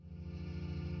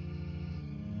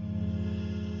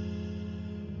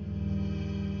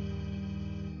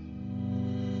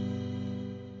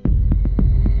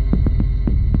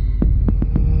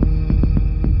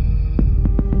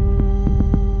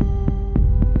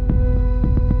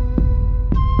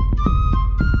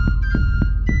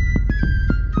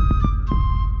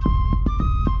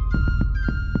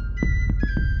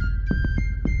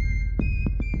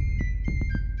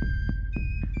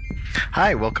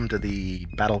Hi, welcome to the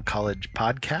Battle College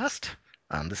podcast.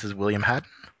 This is William Haddon.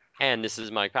 And this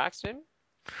is Mike Paxton.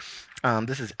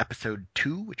 This is episode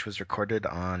 2, which was recorded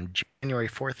on January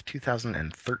 4th,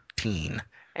 2013.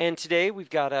 And today we've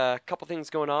got a couple things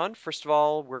going on. First of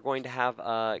all, we're going to have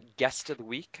a guest of the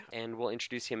week, and we'll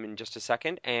introduce him in just a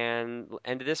second. And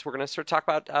end of this, we're going to sort of talk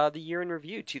about the year in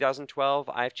review, 2012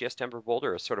 IFGS Denver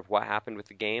Boulder, sort of what happened with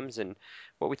the games and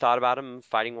what we thought about them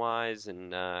fighting wise,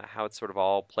 and how it sort of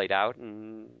all played out,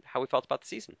 and how we felt about the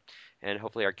season. And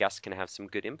hopefully our guest can have some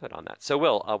good input on that. So,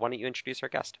 Will, why don't you introduce our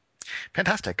guest?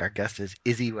 Fantastic. Our guest is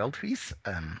Izzy Veldhuis.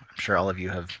 I'm sure all of you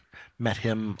have met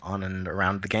him on and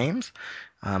around the games.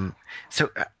 Um, so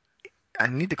I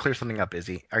need to clear something up,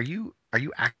 Izzy. Are you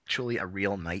actually a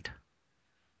real knight?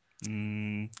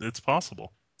 It's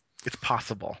possible. It's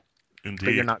possible, but you're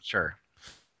Indeed. not sure.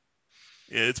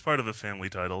 Yeah, it's part of a family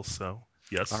title, so All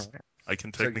yes, right. I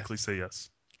can So technically say yes.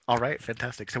 all right,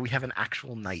 fantastic. So we have an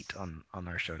actual knight on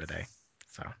our show today.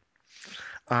 So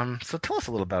so tell us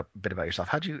a little bit about yourself.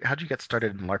 How'd you get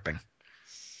started in LARPing?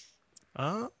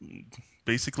 Uh,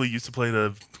 Basically used to play at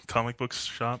a comic book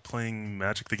shop playing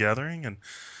Magic the Gathering, and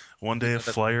one You day a know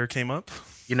that flyer came up.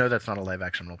 that's not a live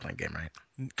action role playing game,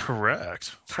 right?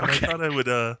 Correct, but I Okay. thought I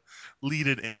would lead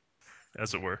it in,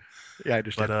 as it were. Yeah, I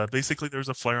But understand. basically, there was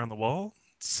a flyer on the wall.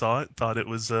 Saw it, thought it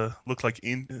was looked like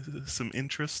some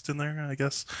interest in there. I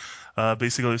guess.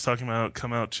 Basically, it was talking about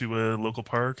come out to a local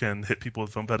park and hit people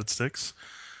with foam-padded sticks.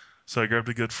 So I grabbed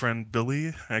a good friend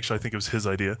Billy. Actually, I think it was his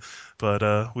idea,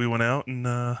 but we went out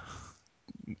and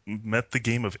met the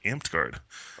game of Amped Guard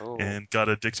Oh. and got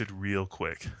addicted real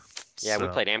quick. Yeah, we So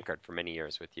played Amtgard for many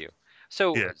years with you.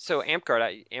 So, yeah, so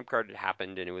Amtgard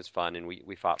happened and it was fun and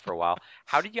we fought for a while.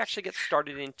 How did you actually get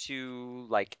started into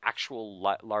like actual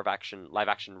live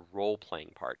action role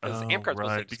playing part? Because oh Amtgard's mostly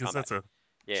right, just because combat. that's a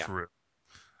Yeah, yeah. true.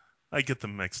 I get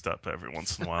them mixed up every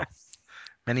once in a while.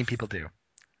 Many people do.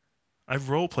 I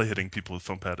role play hitting people with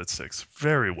foam padded sticks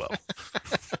very well.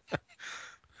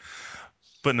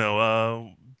 But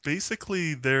no,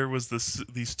 basically there was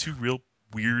these two real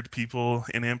weird people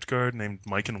in Amped Guard named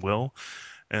Mike and Will,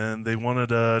 and they wanted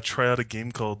to try out a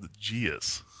game called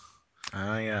GS.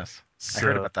 Ah, yes. I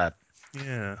heard So about that.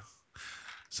 yeah,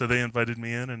 so they invited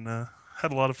me in and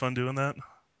had a lot of fun doing that.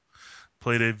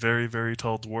 Played a very very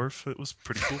tall dwarf. It was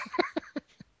pretty cool.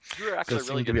 You were actually Those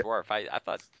a really seem to good be dwarf. I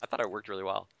thought it worked really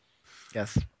well.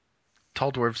 yes.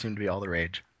 Tall dwarves seem to be all the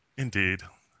rage, Indeed,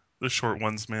 the short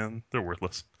ones, man, they're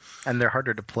worthless. and they're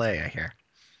harder to play. I hear.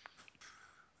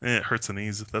 It hurts the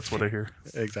knees. That's what I hear.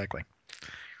 Exactly.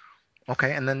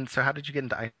 Okay, and then so how did you get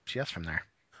into IGS from there?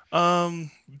 Um,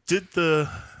 did the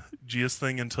GS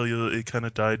thing until it kind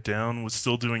of died down. Was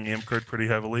still doing Amcard pretty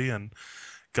heavily, and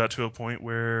got to a point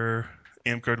where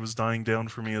Amcard was dying down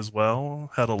for me as well.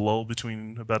 Had a lull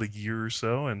between about a year or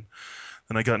so, and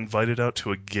then I got invited out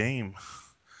to a game,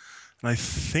 and I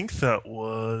think that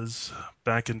was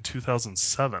back in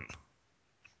 2007, All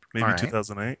maybe right.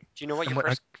 2008. Do you know what And your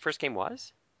what? first game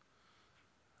was?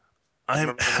 Do you I'm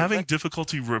remember the name of having it?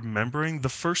 difficulty remembering. The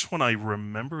first one I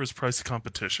remember is Price of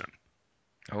Competition.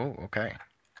 Oh, okay.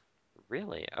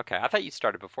 Really? Okay, I thought you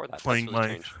started before that. That's Playing really my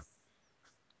strange.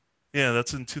 Yeah,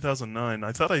 that's in 2009.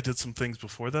 I thought I did some things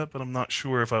before that, but I'm not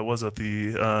sure if I was at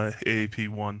the AAP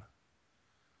one.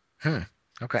 Hmm.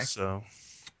 Okay. So,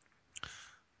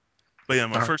 but yeah,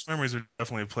 my All right. first memories are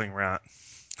definitely of playing Rat,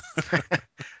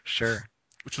 Sure.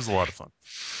 which was a lot of fun.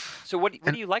 So what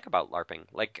And do you like about LARPing?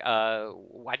 Like,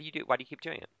 why do you keep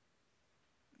doing it?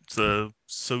 It's a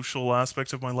social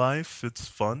aspect of my life. It's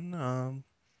fun,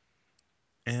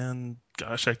 and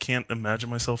gosh, I can't imagine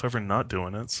myself ever not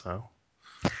doing it. So,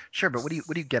 sure, but what do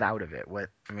you get out of it? What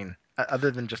I mean,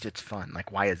 other than just it's fun.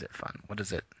 Like, why is it fun? What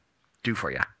does it do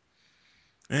for you?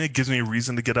 it gives me a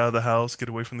reason to get out of the house, get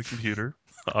away from the computer,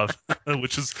 uh,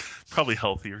 which is probably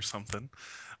healthy or something.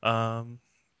 Um,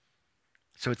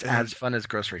 So it's as and fun as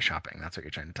grocery shopping. That's what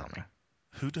you're trying to tell me.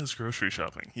 who does grocery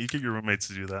shopping? You get your roommates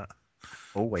to do that.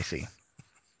 Oh, I see.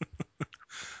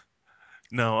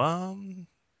 No,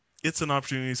 it's an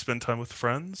opportunity to spend time with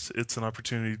friends. It's an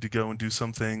opportunity to go and do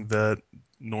something that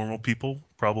normal people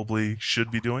probably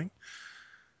should be doing,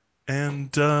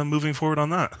 and moving forward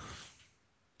on that.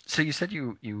 So you said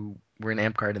you were in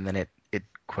Amp Card and then it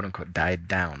quote unquote died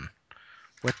down.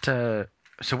 What so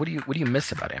what do you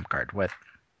miss about Amp Card? What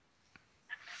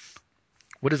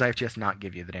does IFGS not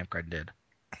give you that Amp Card did?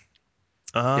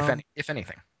 Um, If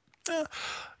anything. eh,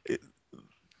 it,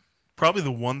 Probably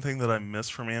the one thing that I miss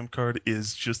from Amcard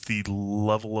is just the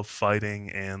level of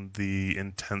fighting and the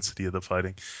intensity of the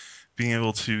fighting. Being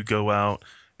able to go out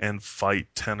and fight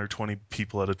 10 or 20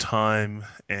 people at a time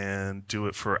and do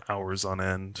it for hours on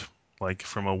end like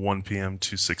from a 1 p.m.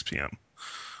 to 6 p.m.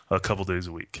 a couple days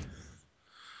a week.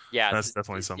 Yeah, That's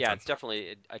definitely yeah, something. it's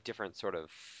definitely a different sort of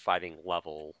fighting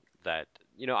level that,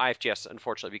 IFGS,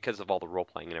 unfortunately, because of all the role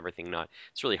playing and everything, not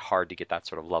it's really hard to get that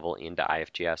sort of level into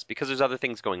IFGS because there's other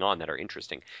things going on that are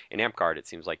interesting. In Amp it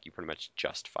seems like you pretty much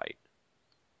just fight.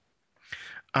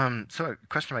 So a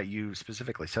question about you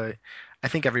specifically. So I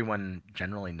think everyone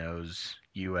generally knows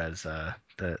you as the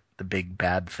big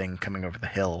bad thing coming over the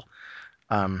hill.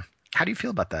 Um, how do you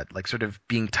feel about that? Like sort of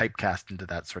being typecast into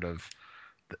that sort of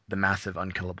the massive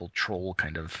unkillable troll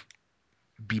kind of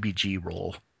BBG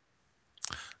role.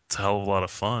 It's a hell of a lot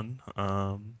of fun.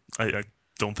 I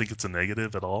don't think it's a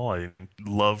negative at all. I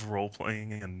love role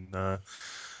playing and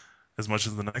as much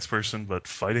as the next person, but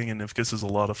fighting in IFGS is a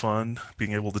lot of fun.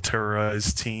 Being able to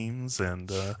terrorize teams and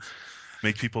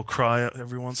make people cry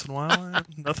every once in a while,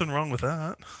 nothing wrong with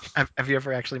that. Have you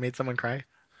ever actually made someone cry?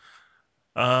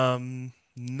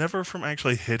 Never from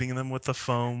actually hitting them with the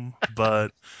foam,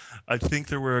 but I think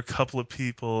there were a couple of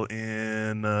people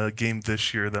in a game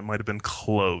this year that might have been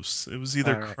close. It was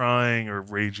either All right, crying or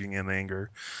raging in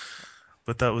anger,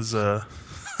 but that was yeah,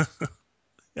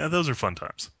 those are fun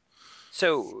times.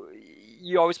 So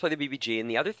you always play the BBG, and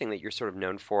the other thing that you're sort of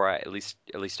known for, at least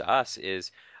to us, is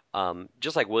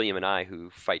just like William and I, who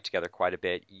fight together quite a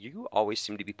bit. You always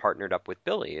seem to be partnered up with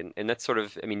Billy, and that's sort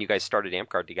of, I mean, you guys started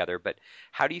AmpGuard together, but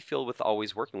how do you feel with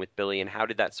always working with Billy, and how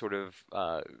did that sort of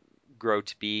grow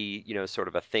to be, sort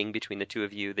of a thing between the two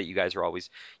of you that you guys are always,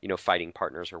 fighting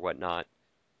partners or whatnot?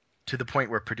 to the point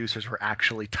where producers were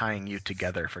actually tying you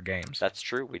together for games. That's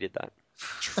true. We did that.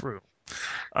 True.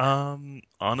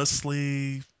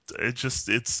 Honestly,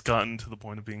 it's gotten to the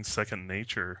point of being second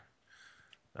nature.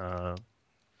 Uh,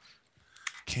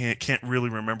 can't really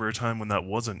remember a time when that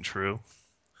wasn't true.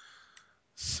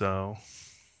 So,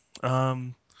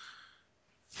 um,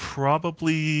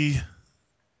 probably,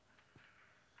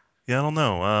 yeah, I don't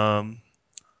know.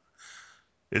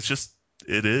 It's just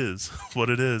it is what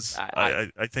it is.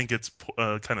 I, I think it's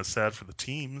kind of sad for the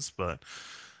teams, but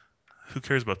who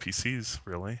cares about PCs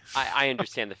really? I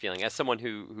understand the feeling. As someone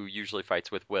who usually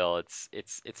fights with Will, it's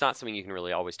not something you can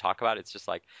really always talk about. It's just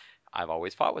like I've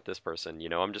always fought with this person.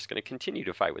 I'm just going to continue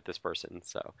to fight with this person.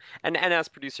 So, and as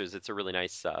producers, it's a really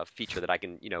nice feature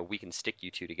that we can stick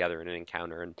you two together in an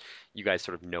encounter, and you guys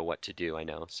sort of know what to do. I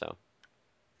know. So,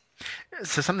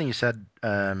 So something you said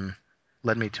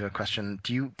led me to a question.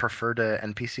 Do you prefer to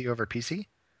NPC over PC?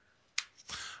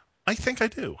 I think I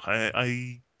do.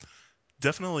 I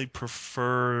definitely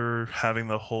prefer having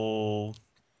it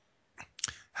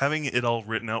all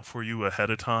written out for you ahead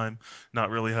of time, not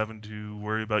really having to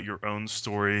worry about your own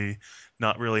story,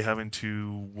 not really having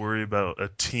to worry about a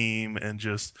team, and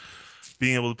just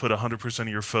being able to put 100% of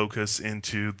your focus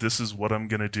into this is what I'm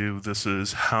going to do, this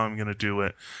is how I'm going to do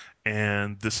it,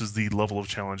 and this is the level of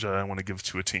challenge that I want to give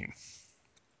to a team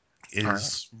All right,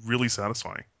 is really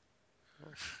satisfying.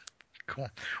 cool.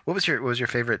 What was your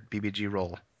favorite BBG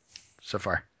role so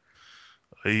far?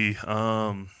 There's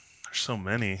so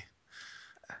many.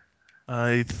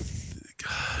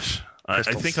 Gosh, I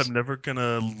think I'm Crystals. never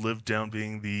gonna live down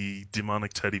being the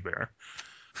demonic teddy bear.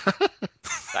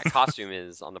 that costume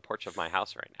is on the porch of my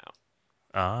house right now.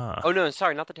 Ah, Oh no,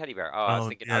 sorry, not the teddy bear. Oh, I was oh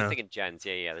thinking, I was yeah. thinking Jen's.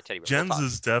 Yeah, yeah, the teddy bear. We'll Jens talk.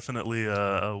 is definitely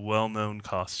a well-known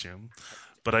costume,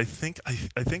 but I think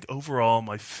overall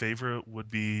my favorite would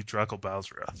be Draco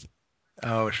Bowserath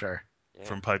Oh, sure. Yeah,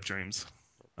 from Pipe Dreams.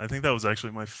 I think that was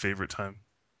actually my favorite time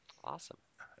awesome.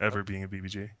 ever being a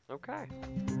BBG. Okay.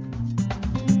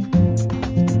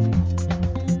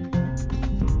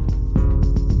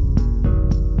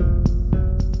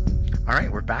 All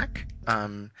right, we're back.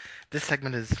 This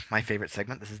segment is my favorite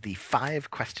segment. This is the 5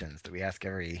 questions that we ask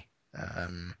every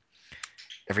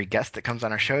guest that comes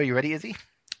on our show. You ready, Izzy?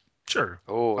 Sure,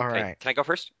 Oh, All okay. right, Can I go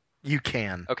first? you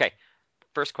can. Okay.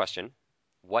 First question.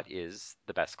 What is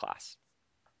the best class?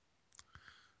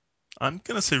 I'm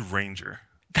gonna say Ranger,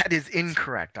 That is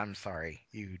incorrect. I'm sorry.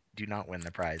 You do not win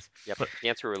the prize. Yep. but The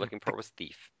answer we were looking for was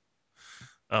thief.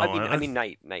 I oh, mean, I mean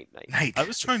knight, knight, knight. I Knight.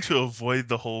 was trying to avoid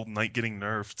the whole knight getting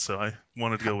nerfed, so I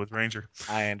wanted to go with Ranger.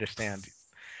 I understand.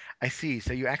 I see.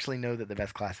 So you actually know that the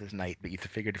best class is Knight, but you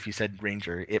figured if you said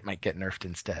Ranger, it might get nerfed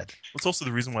instead. It's also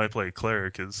the reason why I play a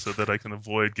cleric is so that I can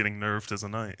avoid getting nerfed as a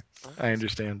knight. Oh, I I see.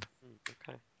 understand.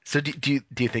 Okay. So do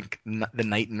you think the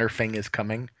Knight nerfing is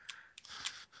coming?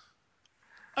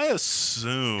 I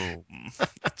assume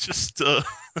just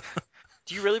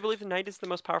Do you really believe the knight is the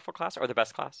most powerful class or the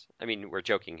best class? I mean, we're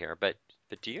joking here, but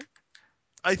do you?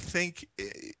 I think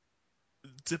it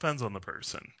depends on the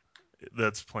person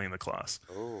that's playing the class.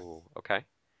 Oh, okay.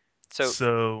 So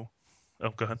So, oh,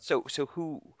 go ahead. so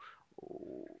who?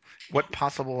 What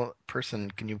possible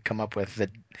person can you come up with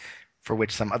that for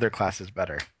which some other class is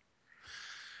better?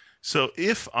 So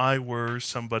if I were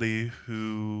somebody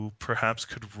who perhaps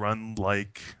could run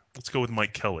like, let's go with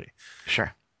Mike Kelly,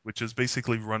 Sure. which is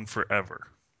basically run forever,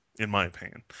 in my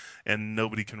opinion, and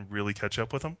nobody can really catch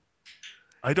up with him.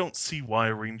 I don't see why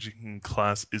a ranging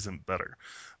class isn't better.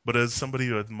 But as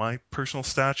somebody with my personal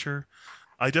stature,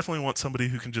 I definitely want somebody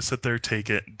who can just sit there, take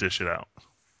it, dish it out,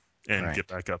 and Right. get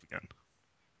back up again.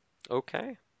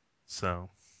 Okay. So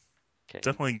Okay.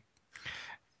 definitely,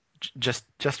 Just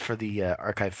for the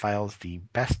archive files, the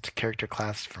best character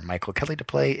class for Michael Kelly to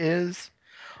play is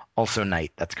also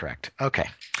Knight. That's correct. Okay.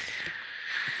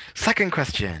 Second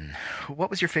question. What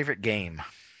was your favorite game?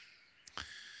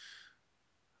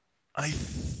 I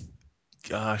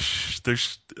gosh,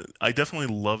 I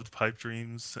definitely loved Pipe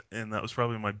Dreams, and that was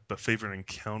probably my favorite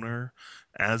encounter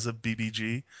as a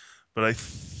BBG. But I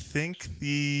think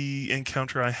the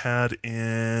encounter I had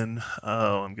in,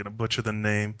 oh, I'm gonna butcher the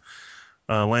name,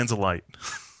 Lands of Light.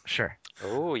 Sure.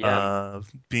 Oh, yeah.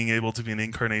 Being able to be an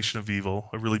incarnation of evil,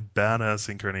 a really badass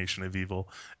incarnation of evil,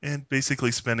 and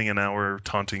basically spending an hour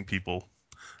taunting people.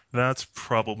 That's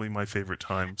probably my favorite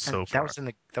time And so far.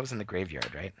 that was in the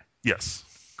graveyard, right? Yes,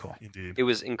 Cool. indeed. It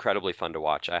was incredibly fun to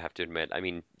watch, I have to admit. I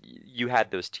mean, you had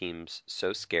those teams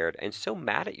so scared and so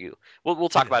mad at you. We'll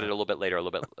talk about it a little bit later, a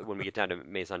little bit when we get down to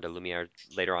Maison de Lumiere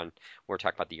later on. We'll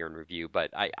talk about the year in review, but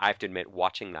I have to admit,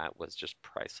 watching that was just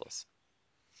priceless.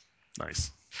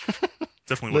 Nice.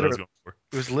 Definitely what I was Literally, going for.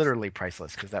 it was literally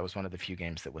priceless because that was one of the few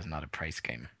games that was not a price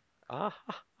game. Ah,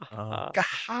 Uh,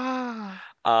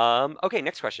 Gaha! okay,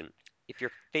 next question. If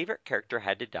your favorite character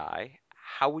had to die,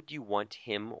 how would you want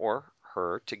him or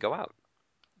her to go out?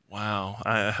 wow.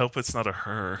 I hope it's not a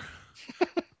her.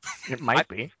 It I've might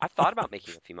be. I've thought about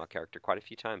making a female character quite a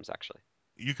few times, actually.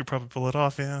 You could probably pull it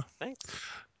off, yeah. Thanks.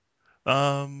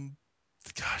 Um,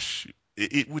 gosh,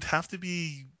 it would have to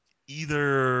be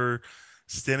either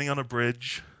standing on a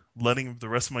bridge, letting the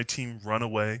rest of my team run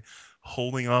away,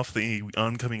 holding off the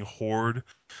oncoming horde,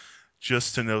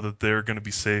 just to know that they're going to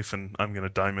be safe and I'm going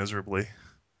to die miserably.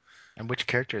 And which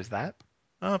character is that?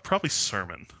 Probably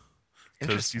Sermon,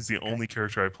 because Interesting. he's the Okay. only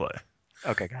character I play.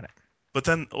 Okay, got it. But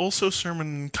then also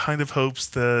Sermon kind of hopes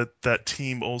that that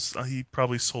team also he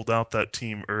probably sold out that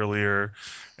team earlier,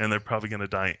 and they're probably going to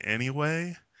die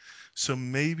anyway. So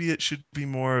maybe it should be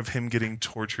more of him getting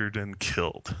tortured and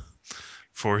killed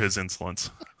for his insolence.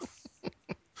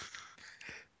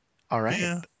 All right.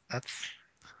 Yeah, That's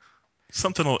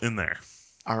something in there.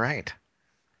 all right.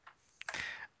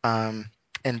 Um,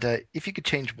 and if you could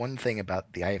change one thing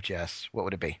about the IFGS, what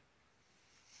would it be?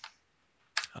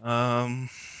 Um,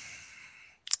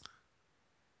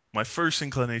 my first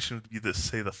inclination would be to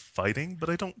say the fighting, but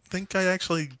I don't think I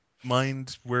actually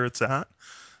mind where it's at,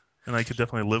 and I could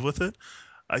definitely live with it.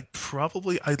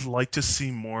 I'd like to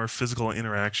see more physical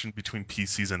interaction between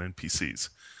PCs and NPCs.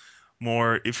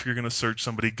 More if you're going to search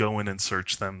somebody, go in and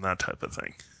search them, that type of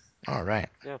thing. All right.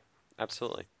 Yeah,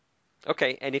 absolutely.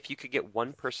 Okay, and if you could get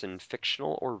one person,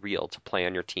 fictional or real, to play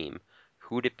on your team,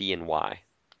 who would it be and why?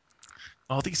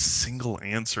 All these single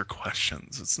answer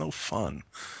questions, it's no fun.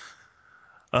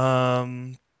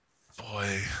 Um,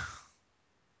 boy.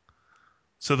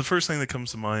 So the first thing that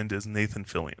comes to mind is Nathan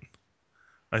Fillion.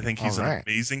 I think All he's an right.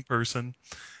 amazing person.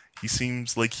 He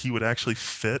seems like he would actually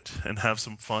fit and have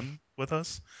some fun with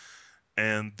us.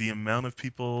 And the amount of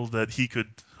people that he could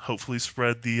hopefully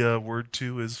spread the word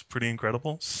to is pretty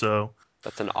incredible. So,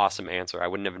 That's an awesome answer. I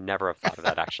wouldn't have never have thought of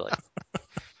that actually.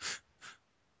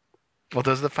 Well,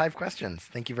 those are the five questions.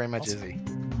 Thank you very much, awesome.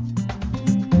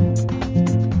 Izzy.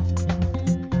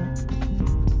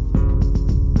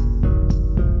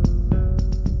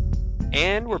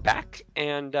 And we're back.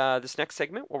 And this next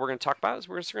segment, what we're going to talk about is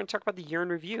we're just going to talk about the year in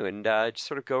review and just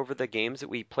sort of go over the games that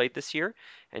we played this year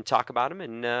and talk about them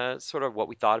and sort of what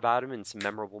we thought about them and some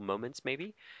memorable moments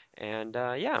maybe. And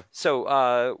yeah, so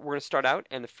we're going to start out.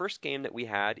 And the first game that we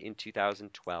had in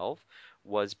 2012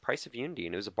 was Price of Unity,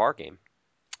 and it was a bar game.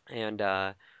 And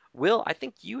Will, I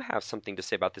think you have something to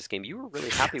say about this game. You were really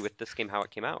happy Yes. with this game, how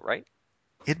it came out, right?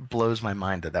 It blows my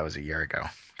mind that that was a year ago.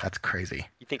 That's crazy.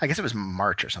 You think, I guess it was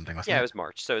March or something, yeah, wasn't it it? was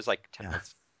March, so it was like 10 Yeah.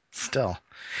 months. Still.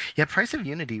 Yeah, Price of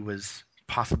Unity was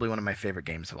possibly one of my favorite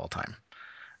games of all time.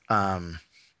 Um,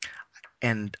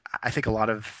 and I think a lot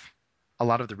of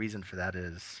the reason for that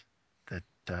is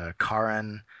that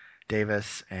Karin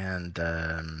Davis and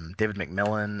David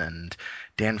McMillan and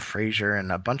Dan Frazier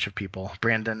and a bunch of people,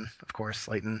 Brandon, of course,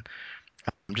 Slayton,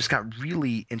 just got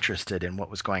really interested in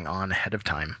what was going on ahead of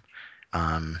time.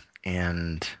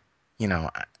 And, you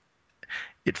know,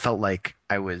 it felt like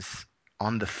I was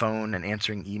on the phone and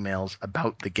answering emails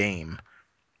about the game,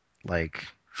 like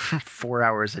 4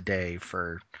 hours a day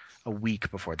for a week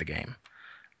before the game.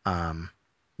 Um,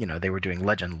 they were doing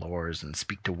legend lores and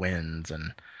speak to winds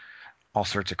and all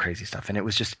sorts of crazy stuff. And it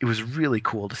was really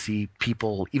cool to see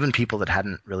people, even people that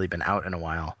hadn't really been out in a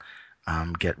while,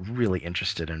 get really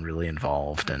interested and really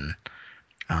involved. And,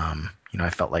 I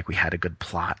felt like we had a good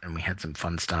plot and we had some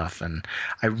fun stuff. And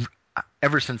I,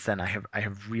 ever since then, I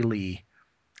have really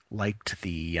liked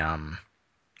the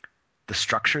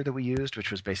structure that we used, which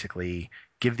was basically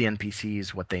give the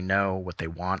NPCs what they know, what they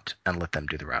want, and let them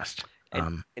do the rest. And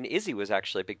Um, and Izzy was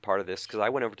actually a big part of this because I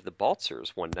went over to the Baltzers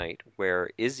one night where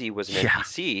Izzy was an yeah,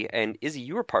 NPC, and Izzy,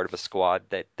 you were part of a squad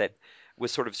that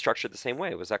was sort of structured the same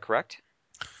way. Was that correct?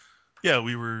 Yeah,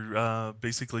 we were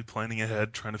basically planning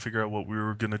ahead, trying to figure out what we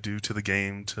were going to do to the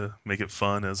game to make it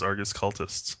fun as Argus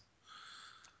cultists.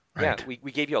 Yeah, right.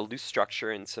 we gave you a loose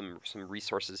structure and some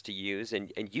resources to use,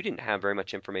 and you didn't have very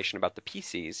much information about the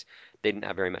PCs. They didn't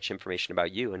have very much information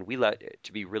about you, and we let it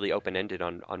to be really open-ended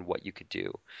on what you could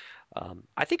do.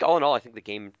 I think all in all, I think the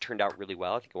game turned out really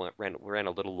well. I think we ran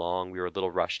a little long. We were a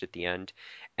little rushed at the end.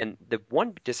 And the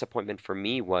one disappointment for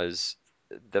me was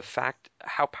the fact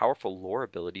how powerful lore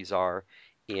abilities are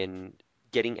in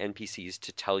getting NPCs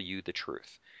to tell you the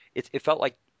truth. It felt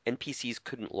like NPCs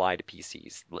couldn't lie to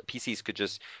PCs. PCs could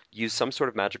just use some sort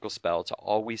of magical spell to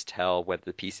always tell whether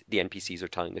the NPCs are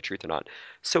telling the truth or not.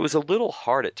 So it was a little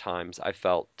hard at times, I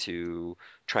felt, to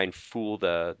try and fool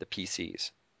the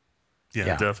PCs. Yeah,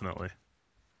 Yeah. definitely.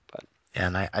 But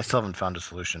And I still haven't found a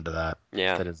solution to that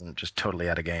yeah. that isn't just totally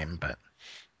out of game. But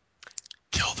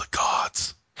Kill the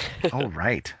gods. oh,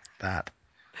 right, that.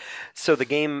 So the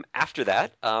game after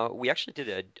that, we actually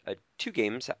did two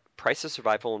games, Price of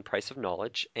Survival and Price of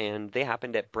Knowledge, and they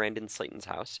happened at Brandon Slayton's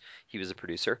house. He was a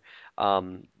producer.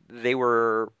 They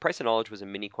were Price of Knowledge was a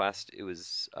mini quest. It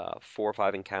was 4 or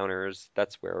 5 encounters.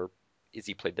 That's where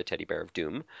Izzy played the teddy bear of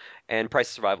Doom, and Price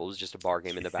of Survival was just a bar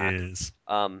game in the back. Is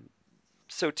Um,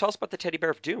 so tell us about the teddy bear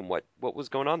of Doom. What was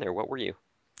going on there? What were you?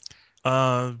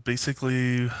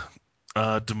 basically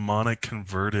a demonic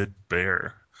converted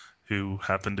bear who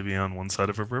happened to be on one side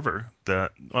of a river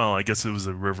that, well, I guess it was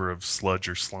a river of sludge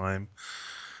or slime,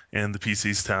 and the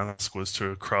PC's task was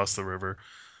to cross the river.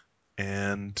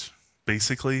 And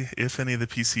basically, if any of the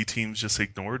PC teams just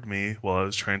ignored me while I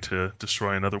was trying to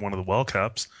destroy another one of the well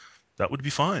caps, that would be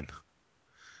fine.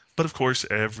 But of course,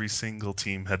 every single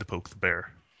team had to poke the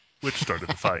bear, which started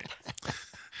the fight,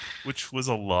 which was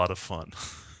a lot of fun.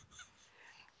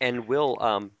 And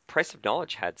Will, Price of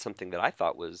Knowledge had something that I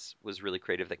thought was really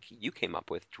creative that you came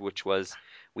up with, which was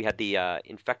we had the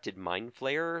infected mind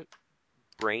flayer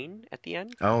brain at the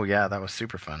end. Oh, yeah, that was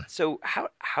super fun. So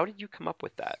how did you come up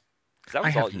with that? Because that I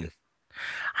was all have you.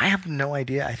 I have no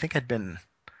idea. I think I'd been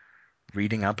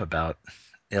reading up about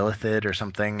Illithid or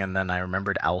something, and then I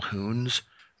remembered Alhoons,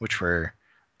 which were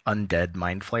undead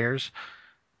mind flayers.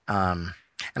 Um,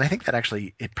 and I think that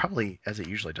actually, it probably, as it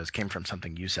usually does, came from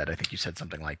something you said. I think you said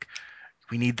something like,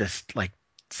 "We need this, like,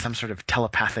 some sort of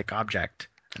telepathic object,"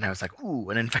 and I was like, "Ooh,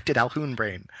 an infected Alhoon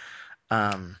brain."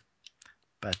 Um,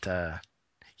 but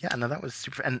yeah, no, that was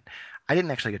super. And I didn't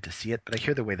actually get to see it, but I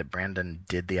hear the way that Brandon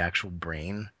did the actual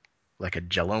brain, like a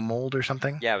Jello mold or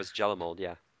something, Yeah, it was Jello mold.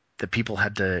 Yeah. that people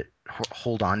had to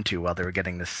hold on to while they were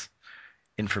getting this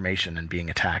information and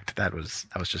being attacked. That was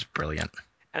just brilliant.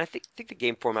 And I think the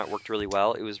game format worked really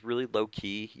well. It was really low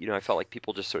key. I felt like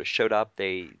people just sort of showed up.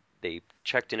 They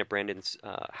checked in at Brandon's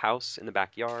house in the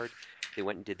backyard. They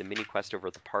went and did the mini quest over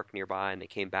at the park nearby, and they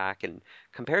came back. And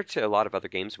compared to a lot of other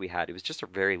games we had, it was just a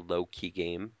very low key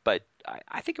game. But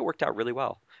I think it worked out really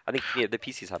well. I think the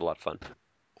PCs had a lot of fun.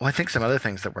 Well, I think some other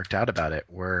things that worked out about it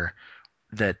were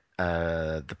that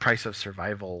the price of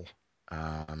survival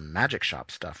magic shop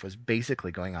stuff was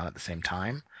basically going on at the same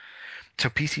time. So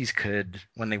PCs could,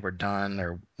 when they were done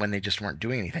or when they just weren't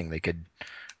doing anything, they could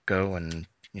go and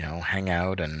hang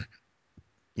out and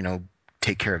you know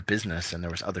take care of business, and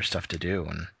there was other stuff to do,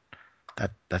 and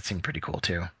that seemed pretty cool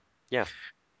too. Yeah,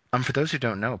 For those who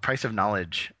don't know, Price of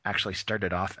Knowledge actually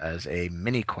started off as a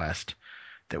mini quest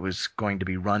that was going to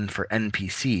be run for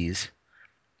NPCs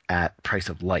at Price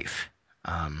of Life.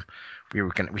 Um,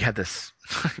 we had this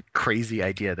crazy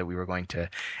idea that we were going to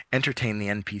entertain the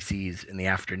NPCs in the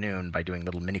afternoon by doing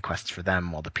little mini quests for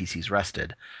them while the PCs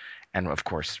rested. And of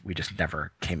course, we just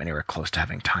never came anywhere close to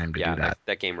having time to do yeah, that that.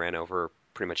 that game ran over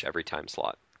pretty much every time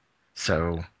slot.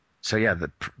 So, so yeah,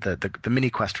 the mini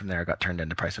quest from there got turned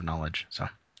into Price of Knowledge. So,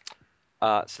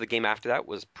 So the game after that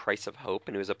was Price of Hope,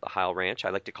 and it was up the Heil Ranch. I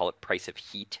like to call it Price of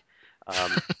Heat.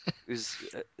 It was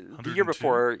the year 102?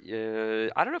 before.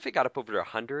 I don't know if it got up over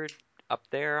 100. up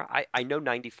there. I know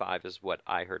 95 is what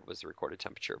I heard was the recorded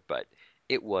temperature, but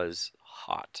it was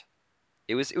hot.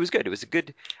 It was good. It was a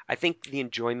good. I think the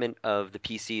enjoyment of the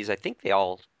PCs. I think they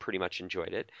all pretty much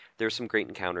enjoyed it. There were some great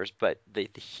encounters, but the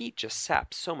heat just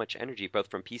sapped so much energy, both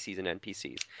from PCs and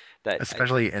NPCs. That I,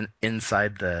 especially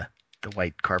inside the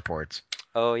white carports.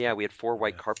 oh yeah, we had four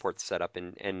white Yeah. carports set up,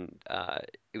 and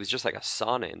it was just like a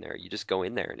sauna in there. You just go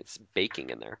in there and it's baking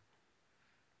in there.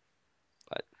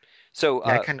 But so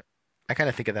Yeah, I kind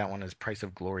of think of that one as Price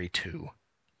of Glory 2.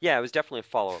 yeah, it was definitely a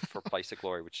follow-up for Price of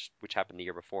Glory, which happened the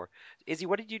year before. Izzy,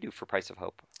 what did you do for Price of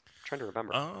Hope? I'm trying to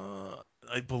remember.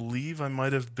 I believe I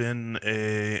might have been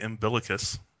a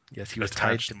umbilicus Yes, he was tied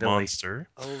to attached Billy. monster,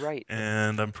 Oh right,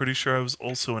 and I'm pretty sure I was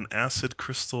also an acid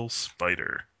crystal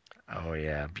spider. Oh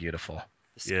yeah, beautiful.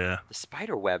 Yeah, the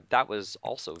spider web. That was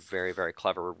also very very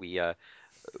clever. We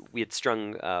had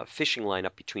strung fishing line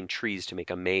up between trees to make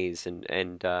a maze, and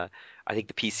I think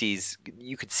the PCs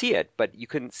you could see it, but you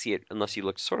couldn't see it unless you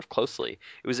looked sort of closely.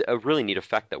 It was a really neat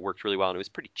effect that worked really well, and it was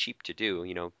pretty cheap to do.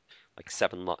 Like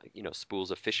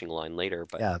spools of fishing line later,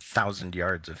 but Yeah, 1,000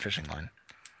 yards of fishing line.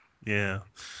 yeah,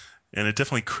 and it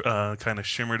definitely kind of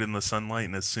shimmered in the sunlight,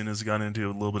 and as soon as it got into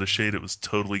a little bit of shade, it was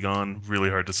totally gone. Really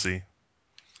hard to see.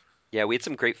 yeah, we had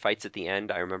some great fights at the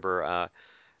end. I remember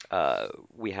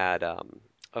we had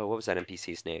oh, what was that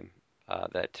NPC's name?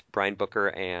 That Brian Booker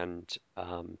and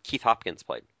Keith Hopkins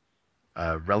played.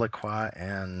 Reliqua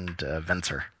and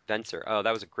Venser. Venser. Oh,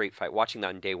 that was a great fight. Watching that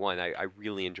on day one, I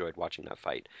really enjoyed watching that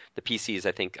fight. The PCs,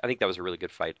 I think that was a really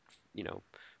good fight, you know,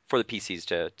 for the PCs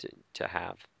to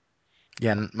have.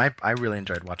 Yeah, and I really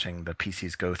enjoyed watching the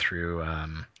PCs go through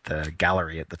the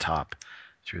gallery at the top,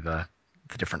 through the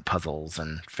different puzzles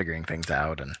and figuring things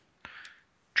out and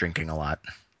drinking a lot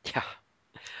Yeah.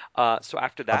 So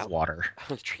after of that, water. I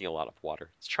was drinking a lot of water.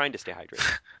 It's trying to stay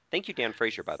hydrated. Thank you, Dan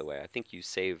Frazier, by the way. I think you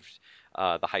saved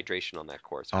the hydration on that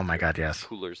course Oh with my your God, yes.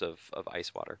 coolers of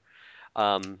ice water.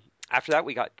 After that,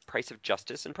 we got Price of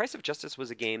Justice, and Price of Justice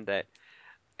was a game that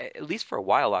at least for a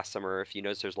while last summer, if you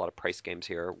notice, there's a lot of price games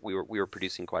here. We were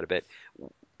producing quite a bit.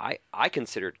 I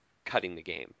considered cutting the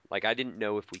game. Like I didn't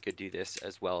know if we could do this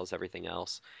as well as everything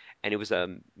else. And it was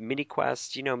a mini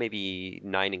quest, maybe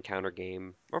 9 encounter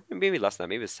game, or maybe less than that,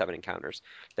 maybe it was 7 encounters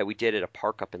that we did at a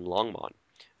park up in Longmont.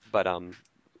 But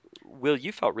Will,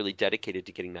 you felt really dedicated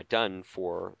to getting that done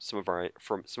for some of our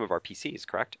PCs,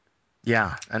 correct?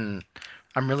 Yeah, and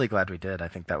I'm really glad we did. I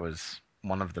think that was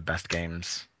one of the best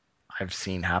games I've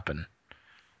seen happen.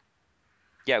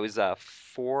 Yeah, it was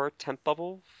 4 10th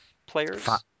level Fi players.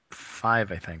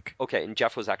 Five, I think. Okay, and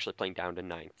Jeff was actually playing down to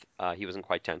ninth. He wasn't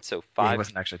quite 10th. So Yeah, he five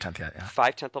wasn't actually 10th yet. Yeah.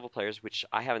 five 10th level players, which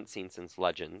I haven't seen since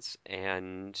Legends,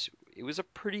 and it was a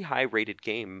pretty high rated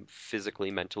game,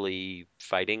 physically, mentally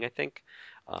fighting, I think.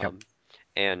 Yep. Um,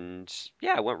 and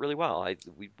yeah, it went really well.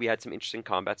 We had some interesting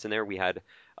combats in there. We had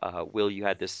Will, you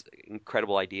had this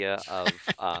incredible idea of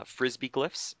frisbee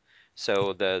glyphs.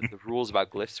 So the rules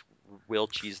about glyphs, Will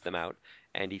cheesed them out,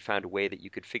 and he found a way that you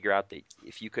could figure out that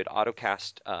if you could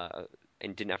autocast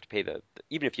and didn't have to pay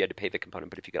even if you had to pay the component,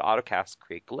 but if you could autocast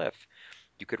create glyph,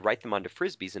 you could write them onto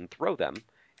frisbees and throw them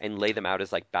and lay them out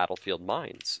as like battlefield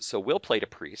mines. So Will played a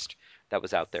priest that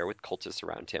was out there with cultists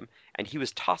around him, and he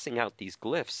was tossing out these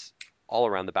glyphs all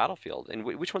around the battlefield. And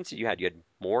which ones did you had? You had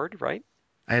Mord, right?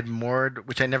 I had Mord,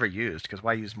 which I never used because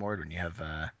why use Mord when you have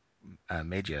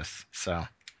Magius? So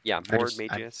Yeah, I Mord, just I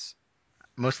Magus.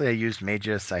 mostly I used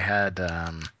Magius. I had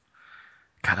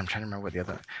God, I'm trying to remember what the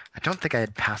other. I don't think I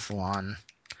had Passalon.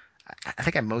 I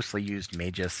think I mostly used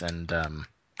Magus, and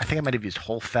I think I might have used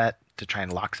Holfet to try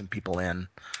and lock some people in.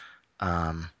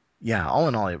 Um, yeah, all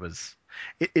in all,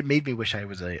 it made me wish I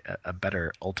was a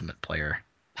better Ultimate player.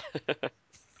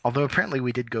 Although apparently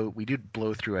we did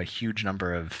blow through a huge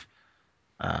number of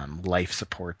life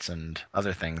supports and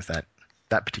other things that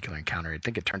particular encounter. I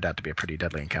think it turned out to be a pretty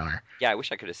deadly encounter. Yeah, I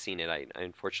wish I could have seen it. I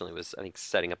unfortunately was, I think,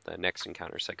 setting up the next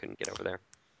encounter, so I couldn't get over there.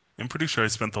 I'm pretty sure I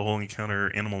spent the whole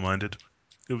encounter animal-minded.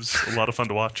 It was a lot of fun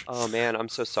to watch. Oh man, I'm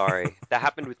so sorry. That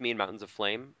happened with me in Mountains of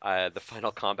Flame. The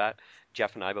final combat,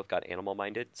 Jeff and I both got animal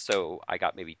minded, so I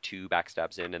got maybe 2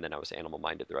 backstabs in, and then I was animal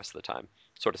minded the rest of the time.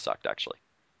 Sort of sucked, actually.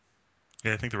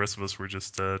 Yeah, I think the rest of us were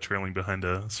just trailing behind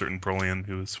a certain Brolian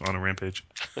who was on a rampage.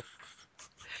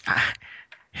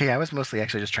 Hey, I was mostly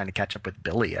actually just trying to catch up with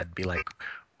Billy. I'd be like,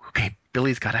 okay,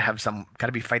 Billy's got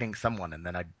to be fighting someone, and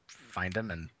then I'd find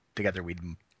him, and together we'd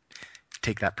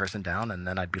take that person down, and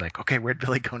then I'd be like, okay, where'd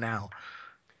Billy go now?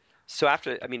 So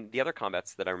after, I mean, the other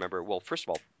combats that I remember, well, first of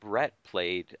all, Brett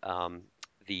played Oh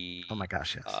the my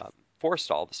gosh, yes.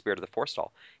 Forestall, the spirit of the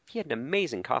Forestall. He had an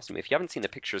amazing costume. If you haven't seen the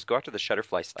pictures, go out to the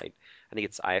Shutterfly site. I think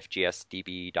it's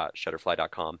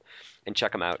ifgsdb.shutterfly.com and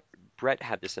check them out. Brett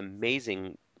had this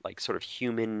amazing, like, sort of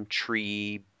human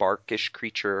tree barkish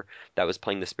creature that was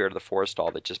playing the spirit of the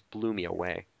Forestall that just blew me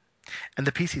away. And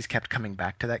the PCs kept coming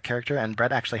back to that character, and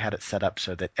Brett actually had it set up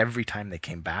so that every time they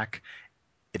came back,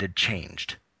 it had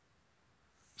changed.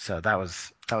 So that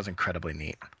was incredibly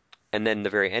neat. And then the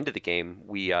very end of the game,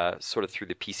 we sort of threw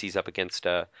the PCs up against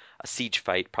a siege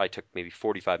fight. Probably took maybe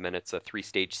 45 minutes, a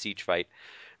three-stage siege fight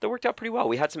that worked out pretty well.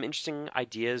 We had some interesting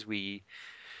ideas. We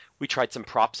tried some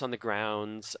props on the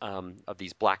grounds of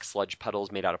these black sludge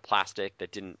puddles made out of plastic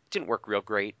that didn't work real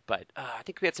great. But I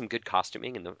think we had some good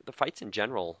costuming, and the fights in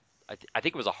general. I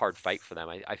think it was a hard fight for them.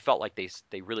 I felt like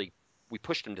they really we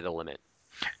pushed them to the limit.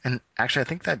 And actually, I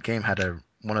think that game had a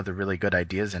one of the really good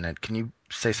ideas in it. Can you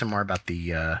say some more about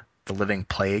the living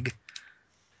plague?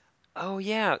 Oh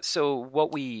yeah. So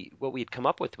what we had come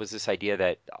up with was this idea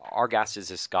that Argas is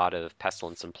this god of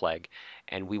pestilence and plague,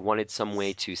 and we wanted some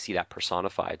way to see that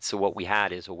personified. So what we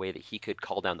had is a way that he could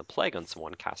call down the plague on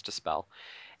someone, cast a spell.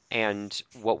 And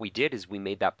what we did is we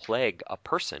made that plague a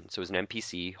person. So it was an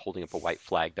NPC holding up a white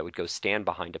flag that would go stand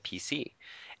behind a PC.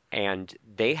 And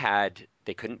they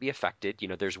couldn't be affected.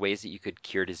 There's ways that you could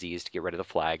cure disease to get rid of the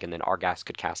flag, and then Argas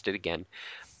could cast it again.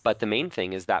 But the main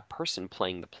thing is that person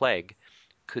playing the plague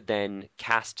could then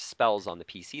cast spells on the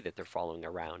PC that they're following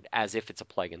around as if it's a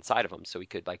plague inside of them. So he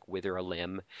could like wither a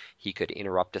limb, he could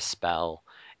interrupt a spell,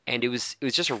 and it was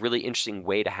just a really interesting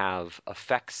way to have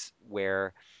effects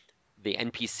where the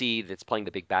NPC that's playing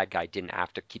the big bad guy didn't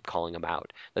have to keep calling him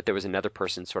out. That there was another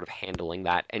person sort of handling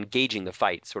that and gauging the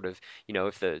fight. Sort of,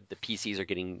 if the PCs are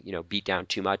getting, beat down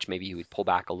too much, maybe he would pull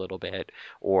back a little bit,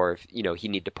 or if, he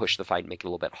needed to push the fight and make it a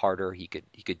little bit harder, he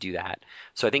could do that.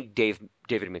 So I think David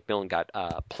McMillan got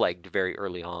plagued very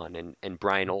early on, and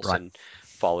Brian Right. Olson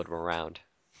followed him around.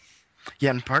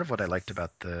 Yeah, and part of what I liked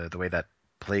about the way that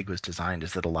plague was designed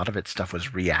is that a lot of its stuff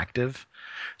was reactive.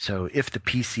 So if the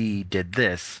PC did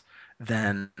this,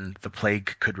 then the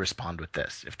plague could respond with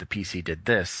this. If the PC did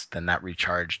this, then that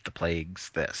recharged the plague's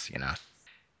this.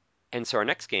 And so our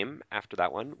next game after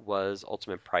that one was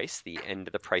Ultimate Price, the end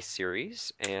of the Price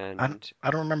series, I don't, and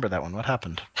I don't remember that one. What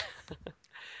happened?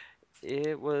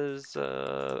 it was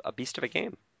a beast of a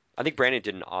game. I think Brandon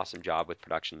did an awesome job with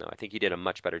production, though. I think he did a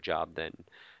much better job than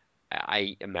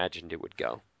I imagined it would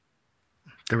go.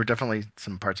 There were definitely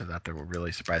some parts of that that were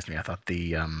really surprised me. I thought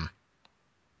the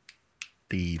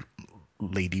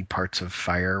lady parts of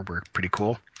fire were pretty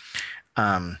cool.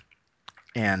 Um,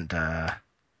 and I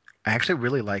actually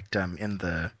really liked in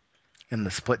the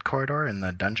split corridor in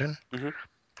the dungeon. Hmm.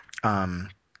 Um,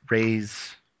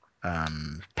 Ray's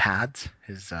pads,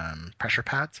 his pressure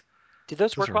pads. Did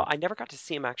those Those work are. well? I never got to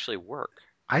see him actually work.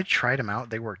 I tried them out.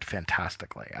 They worked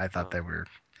fantastically. I thought Uh, they were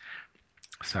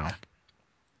so. Yeah.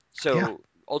 so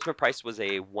Ultimate Price was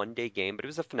a 1 day game, but it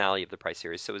was a finale of the Price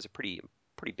series, so it was a pretty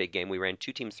big game. We ran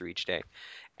 2 teams through each day,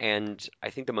 and I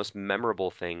think the most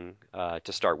memorable thing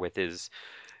to start with is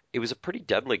it was a pretty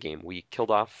deadly game. We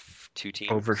killed off two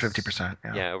Over teams, 50%.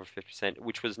 Yeah. yeah, over 50%,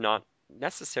 which was not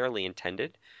necessarily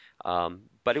intended,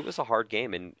 but it was a hard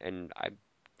game, and I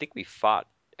think we fought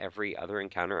every other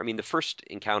encounter. I mean, the first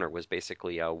encounter was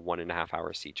basically a 1.5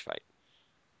 hour siege fight.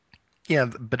 Yeah,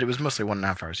 but it was mostly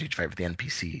 1.5 hours each fight for the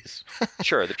NPCs.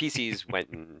 Sure, the PCs went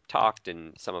and talked,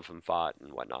 and some of them fought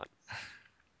and whatnot.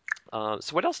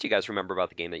 So what else do you guys remember about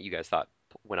the game that you guys thought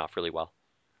went off really well?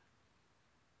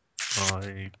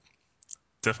 I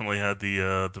definitely had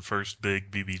the first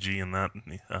big BBG in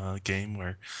that game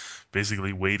where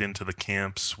basically wade into the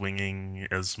camp, swinging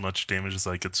as much damage as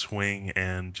I could swing,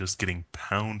 and just getting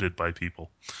pounded by people.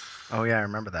 Oh yeah, I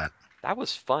remember that. That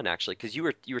was fun actually, because you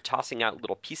were tossing out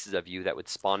little pieces of you that would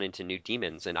spawn into new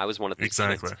demons, and I was one of those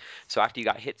demons. Exactly. So after you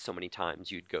got hit so many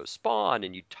times, you'd go spawn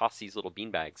and you'd toss these little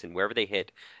beanbags, and wherever they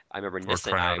hit, I remember Or Nissa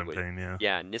and cry I out in would, pain, yeah.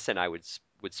 yeah, Nissa and I would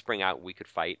spring out and we could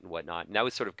fight and whatnot, and that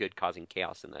was sort of good, causing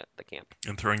chaos in the camp.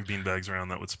 And throwing beanbags around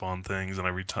that would spawn things, and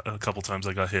a couple times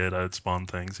I got hit, I would spawn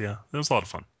things. Yeah, it was a lot of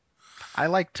fun. I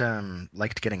liked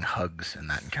getting hugs in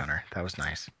that encounter. That was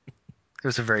nice. It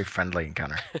was a very friendly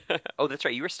encounter. Oh, that's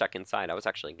right, you were stuck inside. I was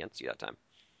actually against you that time.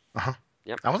 Uh-huh.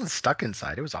 Yep. I wasn't stuck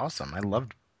inside. It was awesome. I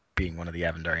loved being one of the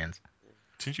Avendarians.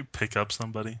 Didn't you pick up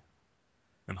somebody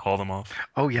and haul them off?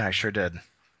 Oh yeah, I sure did.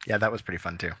 Yeah, that was pretty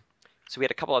fun too. So we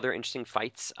had a couple other interesting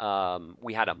fights.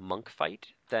 We had a monk fight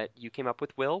that you came up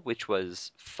with, Will, which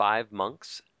was 5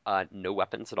 monks, no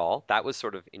weapons at all. That was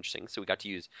sort of interesting. So we got to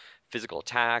use physical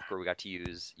attack, or we got to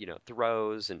use,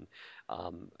 throws and,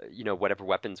 whatever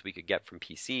weapons we could get from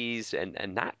PCs,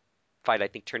 and that fight I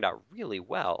think turned out really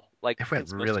well, like It went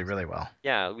against most really, teams. really well.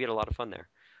 Yeah, we had a lot of fun there.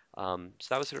 So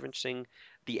that was sort of interesting.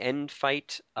 The end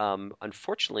fight,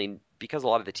 unfortunately, because a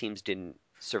lot of the teams didn't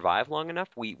survive long enough,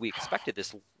 we expected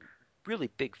this really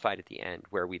big fight at the end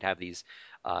where we'd have these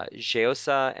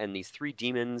Jeosa and these three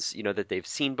demons, that they've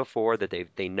seen before, that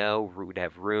they know. We'd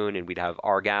have Rune and we'd have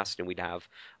Argast and we'd have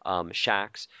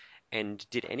Shax. And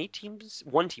did any teams?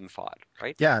 One team fought,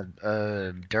 right? Yeah,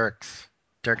 Derek's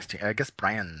team. I guess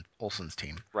Brian Olsen's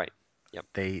team. Right. Yep.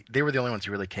 They were the only ones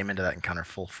who really came into that encounter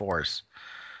full force.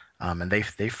 And they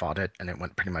fought it, and it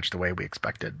went pretty much the way we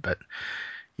expected. But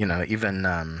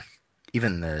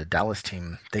even the Dallas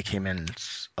team, they came in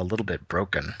a little bit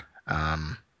broken,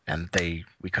 and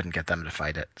we couldn't get them to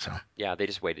fight it. So Yeah, they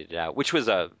just waited it out, which was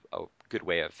a good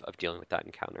way of dealing with that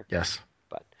encounter. yes,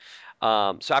 But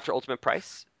so after Ultimate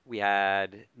Price, we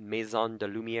had Maison de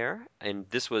Lumière, and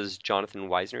this was Jonathan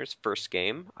Weisner's first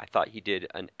game. I thought he did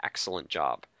an excellent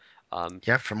job. Um,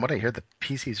 yeah. From what I hear, the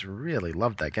PCs really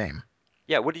loved that game.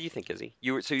 yeah, what did you think, Izzy?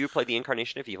 You played the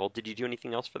Incarnation of Evil. Did you do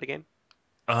anything else for the game?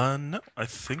 No, I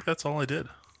think that's all I did.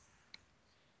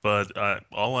 But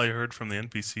all I heard from the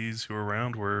NPCs who were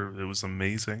around were it was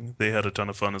amazing. They had a ton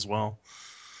of fun as well.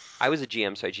 I was a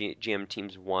GM, so I GM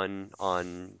teams one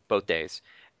on both days,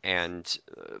 and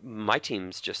my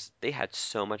teams just they had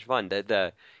so much fun.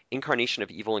 The Incarnation of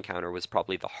Evil encounter was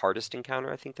probably the hardest encounter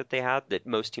I think that they had that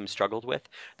most teams struggled with.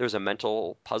 There's a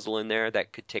mental puzzle in there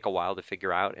that could take a while to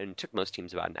figure out, and it took most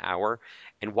teams about an hour.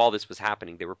 And while this was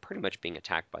happening, they were pretty much being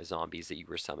attacked by zombies that you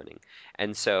were summoning,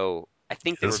 and so I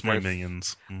think they were Yes, my very.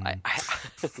 minions. I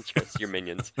yes, your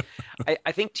minions.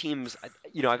 I think teams,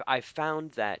 I've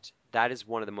found that that is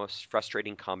one of the most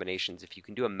frustrating combinations. If you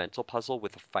can do a mental puzzle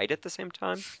with a fight at the same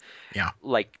time, Yeah.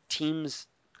 like teams,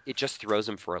 it just throws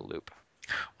them for a loop.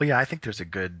 Well, yeah, I think there's a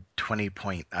good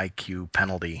 20-point IQ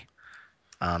penalty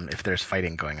if there's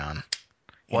fighting going on.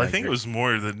 You Well, know, I think it you're was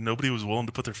more that nobody was willing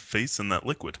to put their face in that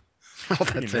liquid. It's well,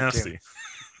 pretty that's it too.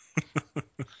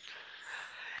 nasty.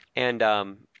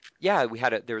 And yeah,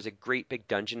 there was a great big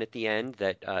dungeon at the end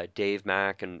that Dave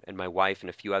Mack and my wife and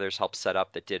a few others helped set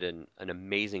up that did an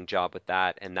amazing job with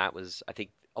that. And that was, I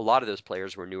think, a lot of those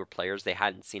players were newer players. They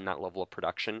hadn't seen that level of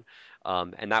production,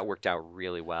 and that worked out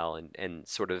really well. And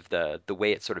sort of the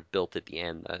way it sort of built at the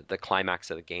end, the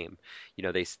climax of the game.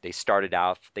 They started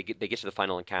off, they get to the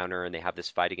final encounter and they have this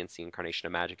fight against the Incarnation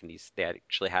of Magic, and they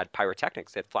actually had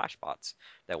pyrotechnics, they had flashbots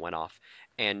that went off,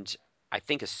 and I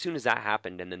think as soon as that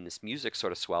happened and then this music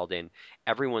sort of swelled in,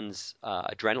 everyone's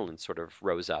adrenaline sort of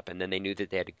rose up, and then they knew that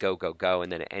they had to go, go, go,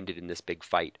 and then it ended in this big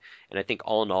fight. And I think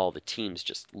all in all, the teams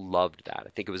just loved that. I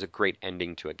think it was a great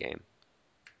ending to a game.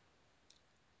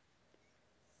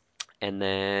 And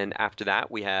then after that,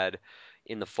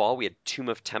 in the fall, we had Tomb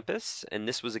of Tempest, and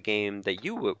this was a game that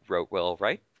you wrote, Will,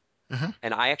 right? Hmm.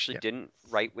 And I actually Yeah, didn't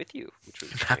write with you, which was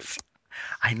that's strange.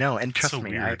 I know, and It's so trust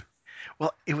me, I weird.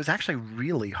 well, it was actually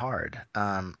really hard.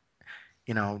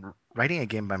 Writing a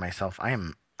game by myself, I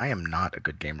am not a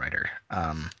good game writer.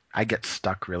 I get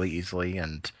stuck really easily,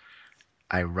 and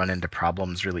I run into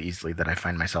problems really easily that I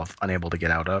find myself unable to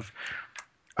get out of.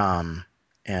 Um,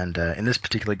 and in this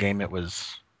particular game, it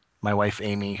was my wife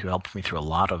Amy who helped me through a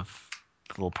lot of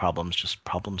little problems, just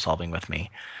problem solving with me.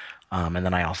 And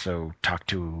then I also talked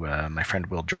to my friend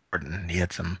Will Jordan. He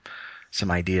had some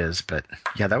ideas, but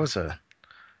yeah, that was a.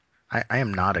 I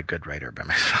am not a good writer by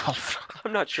myself.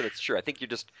 I'm not sure that's true. I think you're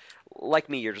just like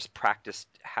me. You're just practiced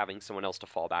having someone else to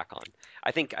fall back on.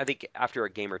 I think after a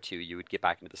game or two, you would get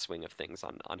back into the swing of things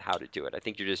on how to do it. I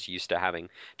think you're just used to having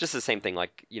just the same thing.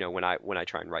 Like when I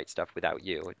try and write stuff without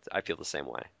you, I feel the same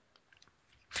way.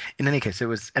 In any case, it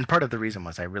was, and part of the reason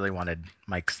was I really wanted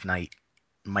Mike's knight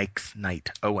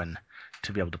Owen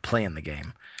to be able to play in the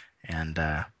game, and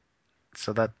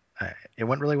so that it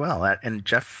went really well. And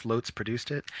Jeff Floats produced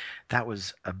it. That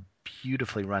was a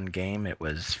beautifully run game. It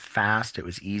was fast. It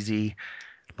was easy.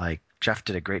 Like Jeff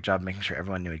did a great job making sure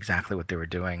everyone knew exactly what they were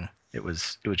doing. It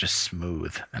was just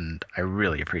smooth, and I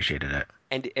really appreciated it.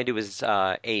 And it was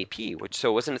AAP, which so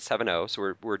it wasn't at 7.0.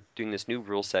 So we're doing this new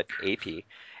rule set AAP,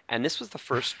 and this was the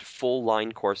first full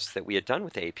line course that we had done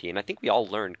with AAP, and I think we all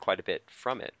learned quite a bit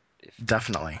from it. If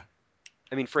Definitely,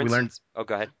 I mean, for we learned. instance, oh,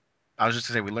 go ahead. I was just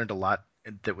gonna say we learned a lot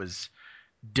that was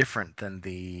different than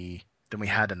we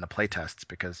had in the playtests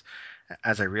because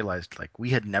as I realized, like we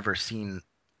had never seen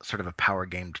sort of a power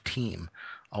gamed team.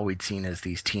 All we'd seen is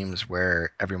these teams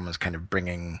where everyone was kind of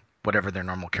bringing whatever their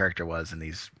normal character was in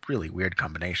these really weird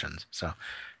combinations. So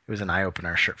it was an eye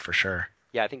opener for sure.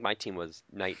 Yeah, I think my team was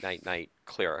knight, knight, knight,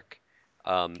 cleric.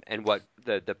 And what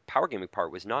the power gaming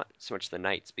part was not so much the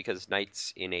knights because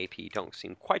knights in AP don't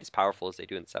seem quite as powerful as they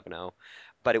do in 7.0,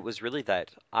 but it was really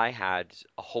that I had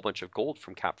a whole bunch of gold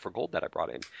from Cap for Gold that I brought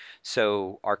in.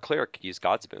 So our cleric could use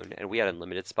God's Boon, and we had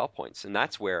unlimited spell points, and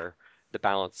that's where the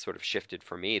balance sort of shifted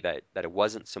for me. That it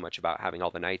wasn't so much about having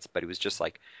all the knights, but it was just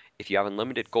like if you have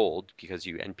unlimited gold because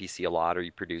you NPC a lot or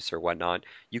you produce or whatnot,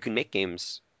 you can make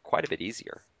games quite a bit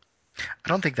easier. I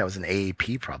don't think that was an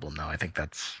AAP problem, though. I think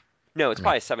that's, No, it's I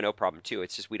mean, probably a 7-0 problem too.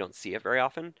 It's just we don't see it very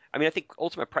often. I mean, I think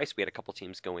Ultimate Price we had a couple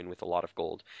teams go in with a lot of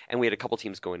gold, and we had a couple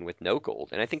teams go in with no gold,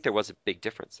 and I think there was a big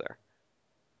difference there.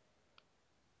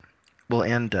 well,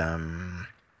 and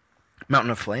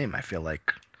Mountain of Flame, I feel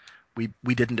like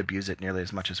we didn't abuse it nearly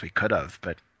as much as we could have,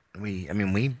 but I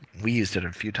mean, we used it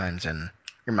a few times in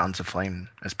your Mountains of Flame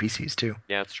as PCs too.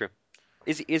 Yeah, that's true.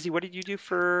 Izzy, what did you do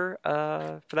for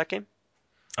that game?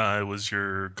 I was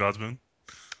your Godsmoon.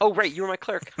 Oh, right, you were my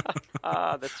cleric.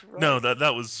 That's No, right.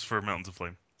 that was for Mountains of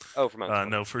Flame. Oh, for Mountain Flame.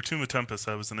 No, for Tomb of Tempest,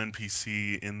 I was an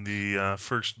NPC in the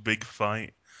first big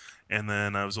fight, and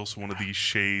then I was also one of the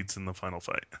shades in the final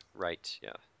fight. Right,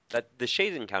 yeah. That the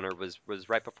Shades encounter was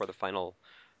right before the final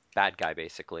bad guy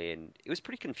basically, and it was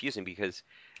pretty confusing because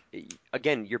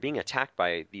again, you're being attacked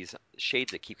by these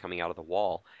shades that keep coming out of the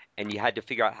wall, and you had to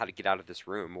figure out how to get out of this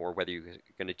room or whether you're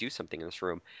going to do something in this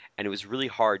room, and it was really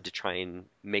hard to try and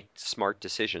make smart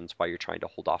decisions while you're trying to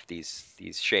hold off these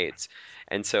shades.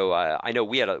 And so I know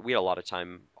we had a lot of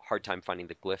hard time finding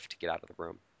the glyph to get out of the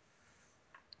room.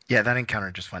 Yeah, that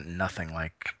encounter just went nothing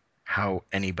like how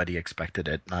anybody expected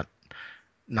it. Not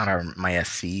my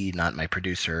SC, not my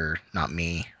producer, not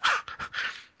me.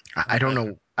 I don't I,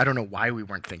 know. I don't know why we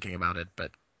weren't thinking about it,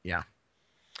 but yeah,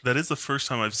 that is the first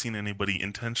time I've seen anybody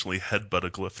intentionally headbutt a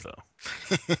glyph, though.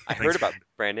 I I think heard about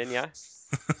Brandon, yeah.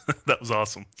 that was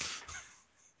awesome.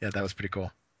 yeah, that was pretty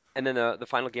cool. And then the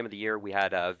final game of the year, we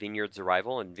had Vineyard's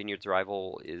Arrival, and Vineyard's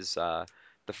Arrival is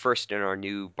the first in our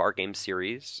new bar game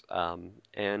series.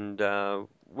 And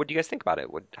what do you guys think about it?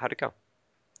 How'd it go?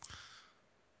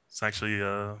 It's actually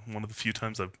one of the few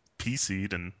times I've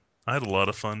PC'd, and I had a lot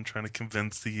of fun trying to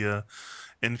convince the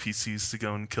NPCs to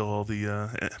go and kill all the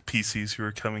PCs who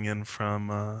were coming in from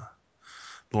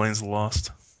the Lands of the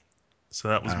Lost. So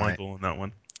that was All my right, goal in that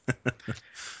one.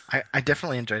 I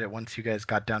definitely enjoyed it once you guys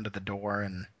got down to the door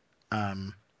and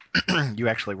um, you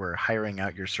actually were hiring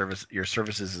out your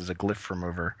services as a glyph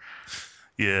remover.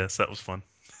 Yes, that was fun.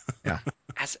 Yeah,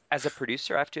 As a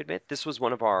producer, I have to admit, this was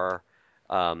one of our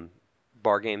um,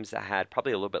 bar games that had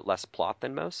probably a little bit less plot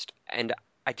than most, and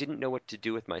I didn't know what to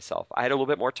do with myself. I had a little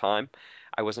bit more time.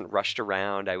 I wasn't rushed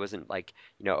around. I wasn't like,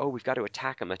 oh, we've got to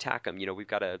attack them. We've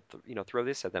got to, throw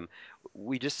this at them.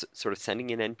 We just sort of sending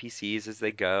in NPCs as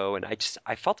they go, and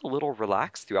I felt a little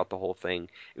relaxed throughout the whole thing.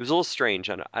 It was a little strange,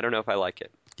 and I don't know if I like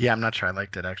it. yeah, I'm not sure I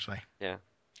liked it actually. Yeah.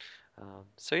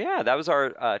 So yeah, that was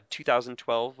our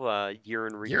 2012 year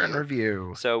in Year in review.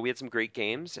 review. So we had some great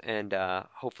games, and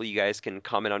hopefully you guys can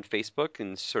comment on Facebook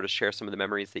and sort of share some of the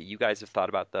memories that you guys have thought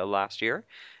about the last year.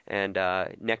 And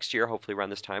next year, hopefully around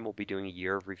this time, we'll be doing a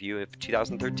year of review of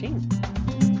 2013.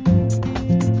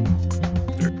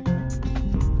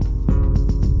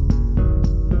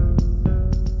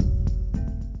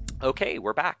 Okay,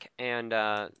 we're back, and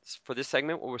for this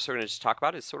segment, what we're sort of going to just talk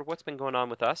about is sort of what's been going on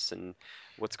with us and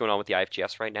what's going on with the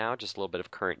IFGS right now. Just a little bit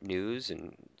of current news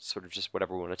and sort of just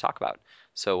whatever we want to talk about.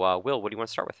 So, Will, what do you want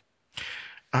to start with?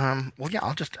 Well, yeah,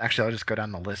 I'll just go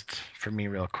down the list for me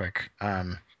real quick.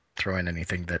 Throw in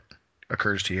anything that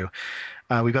occurs to you.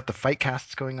 We've got the fight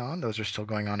casts going on; those are still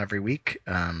going on every week.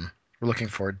 We're looking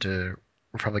forward to.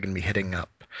 We're probably going to be hitting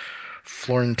up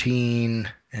Florentine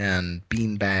and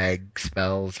beanbag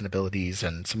spells and abilities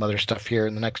and some other stuff here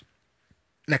in the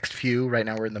next few. Right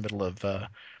now, we're in the middle of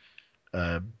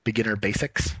beginner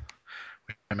basics,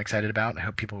 which I'm excited about. I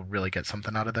hope people really get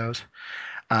something out of those.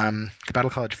 The Battle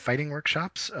College Fighting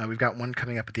Workshops. We've got one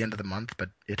coming up at the end of the month, but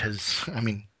it has. I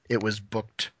mean, it was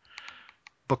booked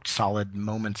solid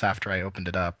moments after I opened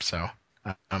it up. So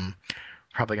I'm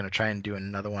probably going to try and do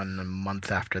another one a month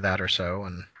after that or so.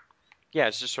 And Yeah,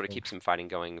 it's just sort of keep some fighting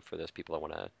going for those people that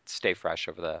want to stay fresh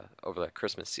over the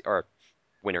or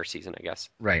winter season, I guess.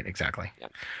 right, exactly.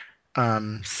 Yeah.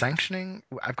 Sanctioning.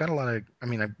 I've got a lot of. I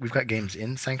mean, we've got games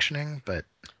in sanctioning, but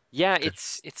Yeah,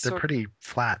 it's it's they're sort pretty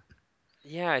flat.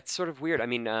 Yeah, it's sort of weird. I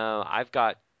mean, I've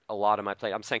got a lot on my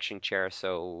plate. I'm sanctioning chair,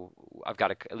 so I've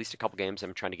got at least a couple games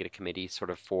I'm trying to get a committee sort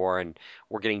of for, and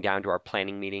we're getting down to our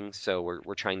planning meetings. So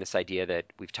we're trying this idea that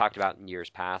we've talked about in years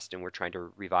past, and we're trying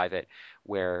to revive it,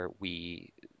 where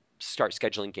we start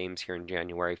scheduling games here in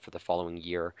January for the following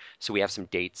year. So we have some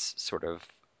dates sort of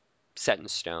set in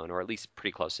stone, or at least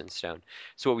pretty close in stone.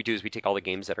 So what we do is we take all the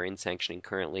games that are in sanctioning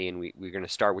currently, and we're going to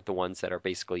start with the ones that are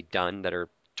basically done, that are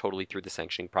totally through the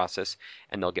sanctioning process,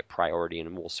 and they'll get priority,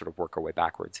 and we'll sort of work our way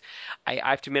backwards. I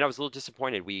have to admit, I was a little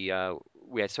disappointed. We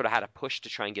had sort of had a push to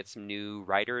try and get some new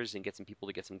writers and get some people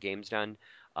to get some games done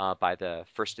by the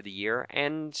first of the year,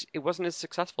 and it wasn't as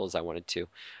successful as I wanted to.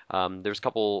 There's a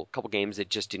couple games that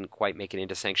just didn't quite make it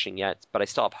into sanctioning yet, but I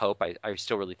still have hope. I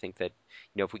still really think that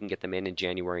if we can get them in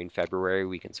January and February,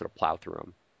 we can sort of plow through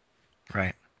them.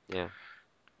 Right. Yeah,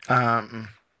 Um,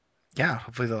 yeah,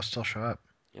 hopefully they'll still show up.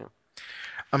 yeah.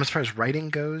 As far as writing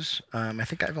goes, I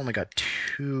think I've only got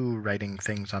two writing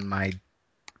things on my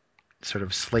sort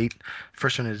of slate.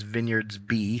 First one is Vineyards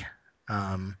B,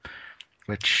 um,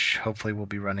 which hopefully will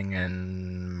be running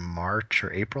in March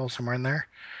or April, somewhere in there.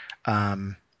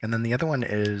 And then the other one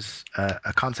is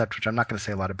a concept which I'm not going to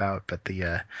say a lot about, but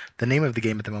the name of the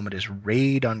game at the moment is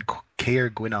Raid on Caer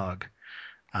Gwynog.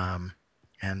 Um,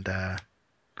 and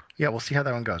yeah, we'll see how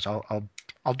that one goes.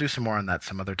 I'll do some more on that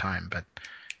some other time, but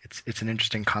it's an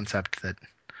interesting concept that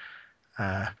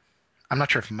uh, I'm not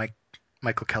sure if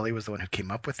Michael Kelly was the one who came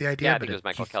up with the Yeah, idea, I think but it was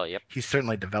Michael Kelly. Yep. he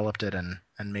certainly developed it and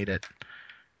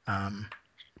um,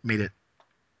 made it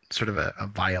sort of a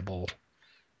viable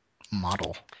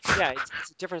model. Yeah,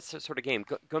 it's a different sort of game.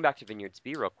 Going back to Vineyards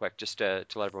B real quick, just to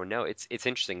let everyone know, it's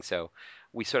interesting. So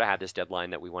we sort of had this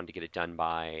deadline that we wanted to get it done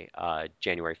by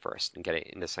January 1st and get it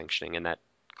into sanctioning, and that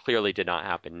clearly did not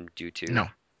happen due to No,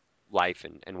 life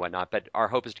and whatnot. But our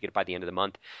hope is to get it by the end of the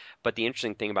month. But the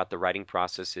interesting thing about the writing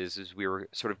process is we were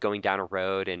sort of going down a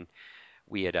road, and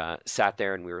we had sat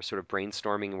there and we were sort of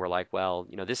brainstorming, and we're like, well,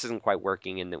 this isn't quite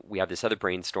working, and we have this other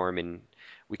brainstorm, and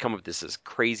we come up with this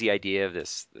crazy idea of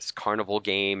this carnival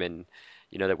game, and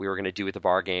that we were going to do with the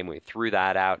bar game. We threw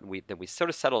that out, and we sort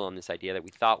of settled on this idea that we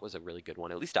thought was a really good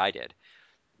one. At least I did.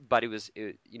 But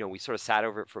we sort of sat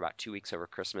over it for about 2 weeks over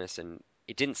Christmas, and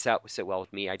it didn't sit well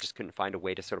with me. I just couldn't find a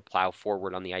way to sort of plow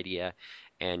forward on the idea.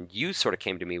 And you sort of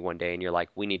came to me one day, and you're like,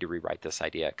 we need to rewrite this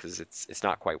idea because it's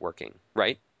not quite working,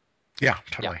 right? yeah, Yeah.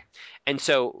 totally. And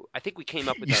so I think we came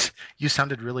up with You you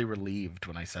sounded really relieved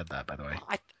when I said that, by the way.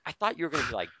 well, I thought you were going to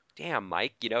be like, "Damn,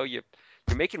 Mike, you're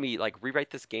making me like rewrite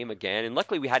this game again." And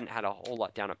luckily we hadn't had a whole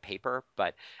lot down on paper,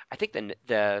 but I think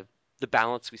the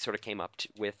balance we sort of came up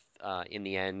with in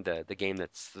the end, the game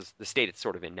that's the state it's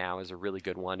sort of in now is a really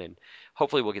good one, and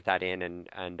hopefully we'll get that in,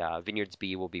 and Vineyards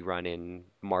B will be run in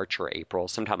March or April,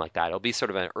 sometime like that. It'll be sort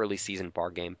of an early season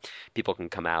bar game. People can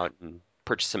come out and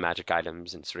purchase some magic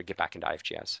items and sort of get back into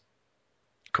IFGS.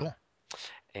 Cool.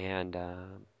 And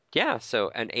yeah, so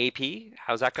an AP,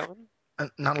 how's that going?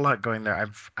 Not a lot going there.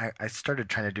 I started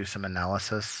trying to do some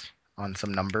analysis on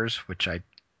some numbers, which I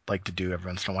like to do every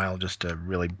once in a while just to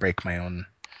really break my own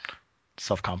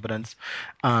self confidence.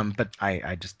 But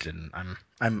I just didn't.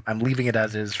 I'm leaving it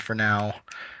as is for now.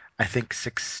 I think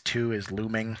 6-2 is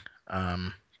looming,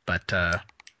 but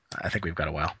I think we've got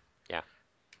a while. Yeah.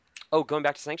 Oh, going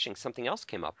back to sanctioning, something else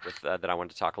came up with that I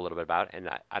wanted to talk a little bit about, and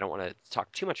I don't want to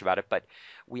talk too much about it, but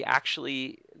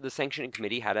the sanctioning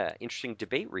committee had an interesting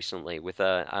debate recently with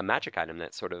a magic item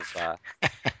that sort of,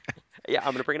 yeah, I'm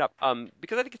going to bring it up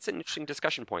because I think it's an interesting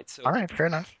discussion point. All So right, fair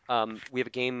enough. we have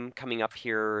a game coming up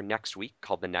here next week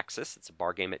called The Nexus. It's a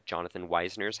bar game at Jonathan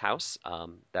Weisner's house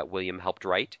that William helped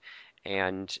write.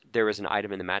 And there was an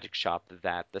item in the magic shop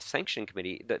that the sanctioning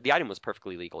committee, the item was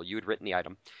perfectly legal. You had written the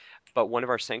item, but one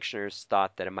of our sanctioners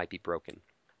thought that it might be broken.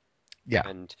 Yeah.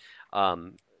 And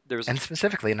um, there was a, And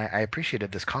specifically, and I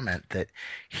appreciated this comment that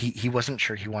he wasn't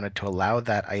sure he wanted to allow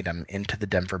that item into the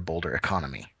Denver Boulder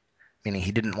economy, meaning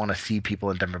he didn't want to see people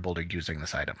in Denver Boulder using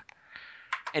this item.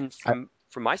 and I,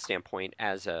 from my standpoint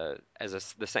the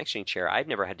sanctioning chair, I've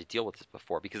never had to deal with this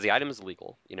before because the item is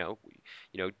legal. You know,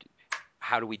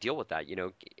 how do we deal with that?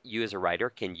 You as a writer,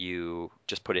 can you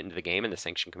just put it into the game and the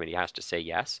sanction committee has to say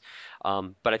yes?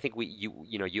 But I think you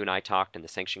and I talked and the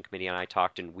sanction committee and I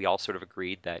talked and we all sort of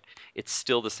agreed that it's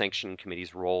still the sanction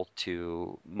committee's role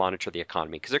to monitor the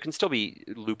economy because there can still be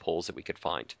loopholes that we could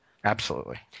find.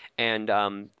 Absolutely. And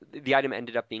the item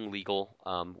ended up being legal.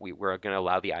 We were going to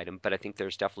allow the item, but I think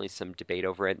there's definitely some debate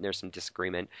over it and there's some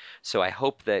disagreement. So I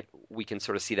hope that we can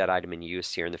sort of see that item in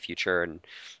use here in the future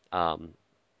um,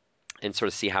 and sort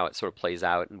of see how it sort of plays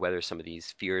out and whether some of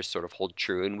these fears sort of hold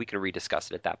true, and we can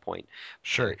rediscuss it at that point.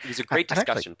 Sure. It was a great And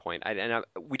actually, discussion point,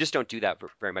 we just don't do that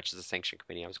very much as a sanction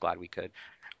committee. I was glad we could.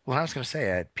 well, I was going to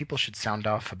say people should sound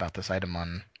off about this item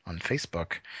on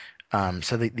Facebook.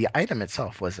 So the item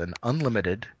itself was an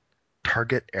unlimited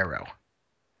target arrow.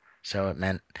 So it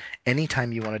meant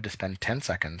anytime you wanted to spend 10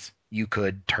 seconds, you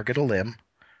could target a limb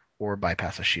or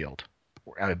bypass a shield,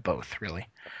 or both really.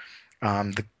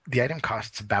 The item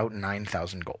costs about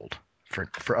 9,000 gold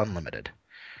for unlimited.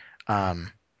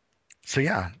 Um, so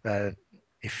yeah,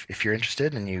 if you're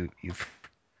interested and you've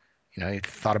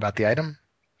thought about the item,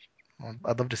 well,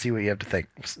 I'd love to see what you have to think,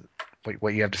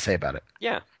 what you have to say about it.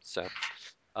 Yeah. So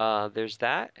there's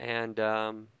that, and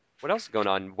what else is going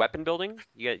on? Weapon building?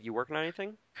 You working on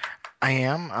anything? I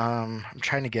am. I'm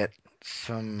trying to get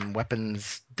some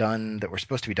weapons done that were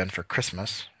supposed to be done for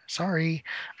Christmas. Sorry.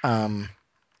 Um,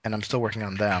 and I'm still working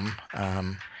on them.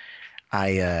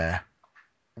 I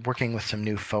working with some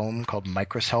new foam called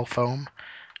microcell foam.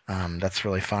 That's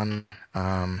really fun.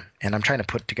 And I'm trying to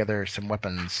put together some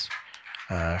weapons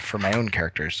for my own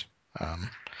characters. Um,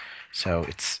 so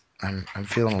I'm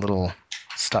feeling a little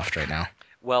stuffed right now.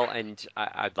 Well, and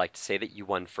I'd like to say that you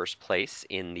won first place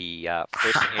in the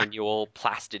first annual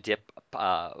Plastidip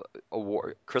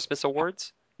award Christmas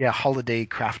awards. Yeah, holiday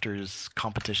crafters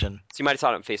competition. So you might have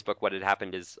saw it on Facebook. What had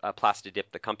happened is Plastidip,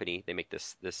 the company, they make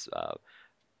this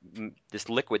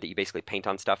liquid that you basically paint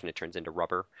on stuff and it turns into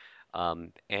rubber.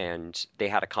 And they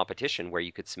had a competition where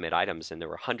you could submit items, and there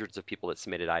were hundreds of people that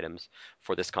submitted items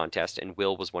for this contest. And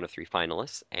Will was one of three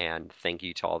finalists. And thank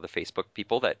you to all the Facebook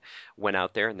people that went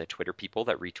out there and the Twitter people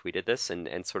that retweeted this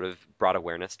and sort of brought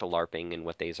awareness to LARPing and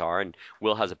what these are. And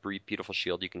Will has a beautiful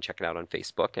shield. You can check it out on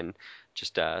Facebook and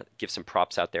just give some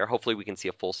props out there. Hopefully, we can see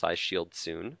a full size shield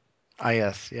soon. Ah,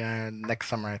 yes, yeah, next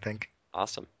summer I think.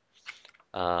 Awesome.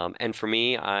 And for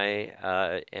me,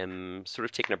 I am sort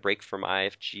of taking a break from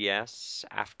IFGS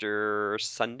after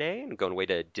Sunday and going away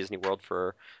to Disney World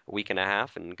for a week and a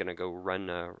half and going to go run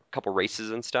a couple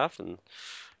races and stuff and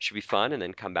should be fun and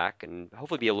then come back and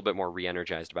hopefully be a little bit more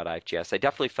re-energized about IFGS. I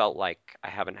definitely felt like I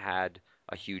haven't had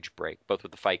a huge break, both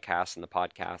with the fight cast and the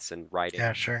podcasts and writing.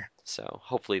 Yeah, sure. So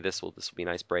hopefully this will be a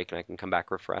nice break and I can come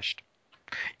back refreshed.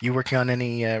 You working on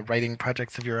any writing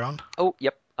projects of your own? Oh,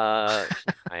 yep. I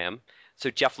am. So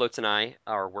Jeff Lotz and I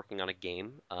are working on a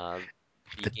game. The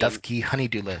The game, Dusky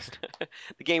Honeydew List.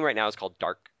 the game right now is called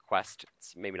Dark Quest.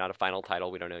 It's maybe not a final title,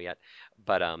 we don't know yet,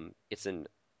 but it's a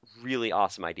really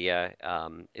awesome idea.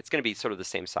 It's going to be sort of the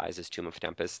same size as Tomb of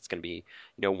Tempest. It's going to be,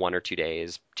 1 or 2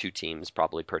 days, 2 teams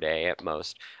probably per day at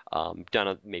most. Done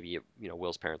at maybe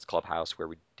Will's parents' clubhouse where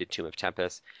we did Tomb of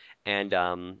Tempest, and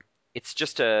it's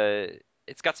just a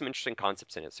it's got some interesting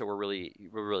concepts in it. So we're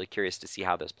really curious to see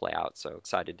how those play out. So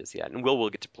excited to see that, and Will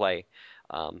get to play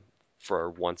um,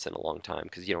 for once in a long time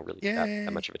because you don't really get that Yay!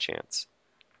 much of a chance.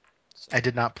 So I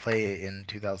did not play in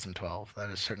 2012. That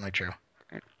is certainly true.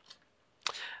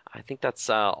 I think that's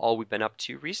all we've been up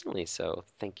to recently. So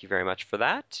thank you very much for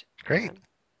that. Great.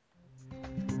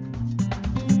 And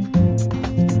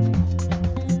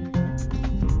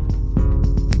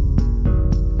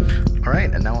All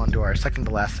right, and now on to our second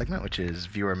to last segment, which is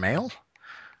viewer mail.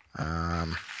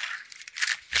 Um,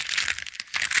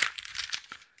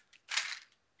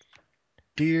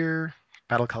 Dear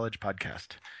Battle College Podcast,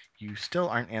 you still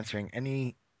aren't answering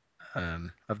any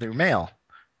of their mail.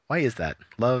 Why is that?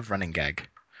 Love running gag.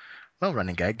 Well,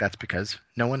 running gag, that's because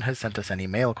no one has sent us any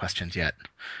mail questions yet.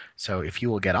 So if you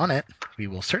will get on it, we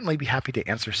will certainly be happy to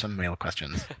answer some mail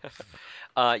questions.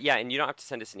 yeah, and you don't have to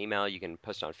send us an email. You can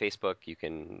post it on Facebook. You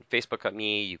can Facebook at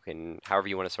me. You can, however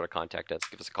you want to sort of contact us,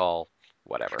 give us a call, You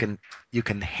whatever. can you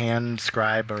can hand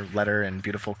scribe a letter in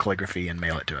beautiful calligraphy and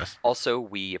mail it to us. Also,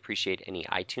 we appreciate any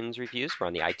iTunes reviews. We're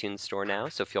on the iTunes store now,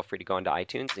 so feel free to go onto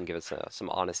iTunes and give us some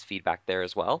honest feedback there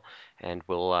as well, and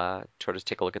we'll try to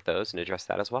take a look at those and address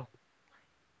that as well.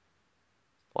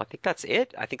 Well, I think that's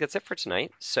it. I think that's it for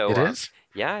tonight. So, It is?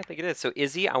 yeah, I think it is. So,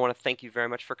 Izzy, I want to thank you very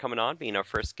much for coming on, being our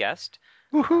first guest.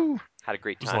 Uh, Woohoo! had a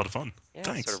great It was a lot time. of fun. Yeah,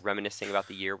 sort Thanks. of reminiscing about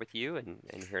the year with you and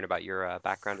hearing about your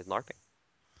background in LARPing.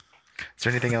 Is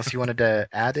there anything else you wanted to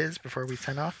add, Is, before we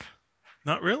sign off?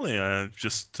 Not really. I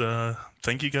just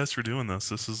thank you guys for doing this.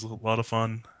 This is a lot of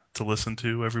fun to listen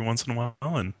to every once in a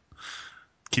while, and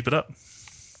keep it up.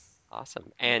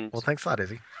 Awesome. And Well, thanks a lot,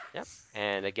 Izzy. yep.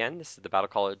 And again, this is the Battle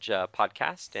College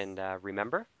podcast. And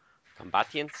remember,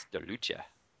 combatients de lucha.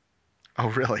 Oh,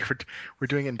 really? We're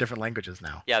doing it in different languages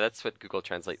now. Yeah, that's what Google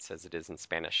Translate says it is in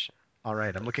Spanish. All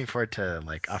right, I'm looking forward to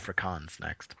like Afrikaans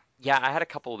next. Yeah, I had a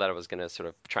couple that I was going to sort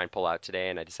of try and pull out today,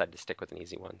 and I decided to stick with an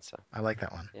easy one. So, I like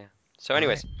that one. yeah. So, All right.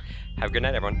 anyways, have a good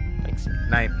night, everyone. Thanks.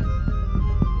 Night.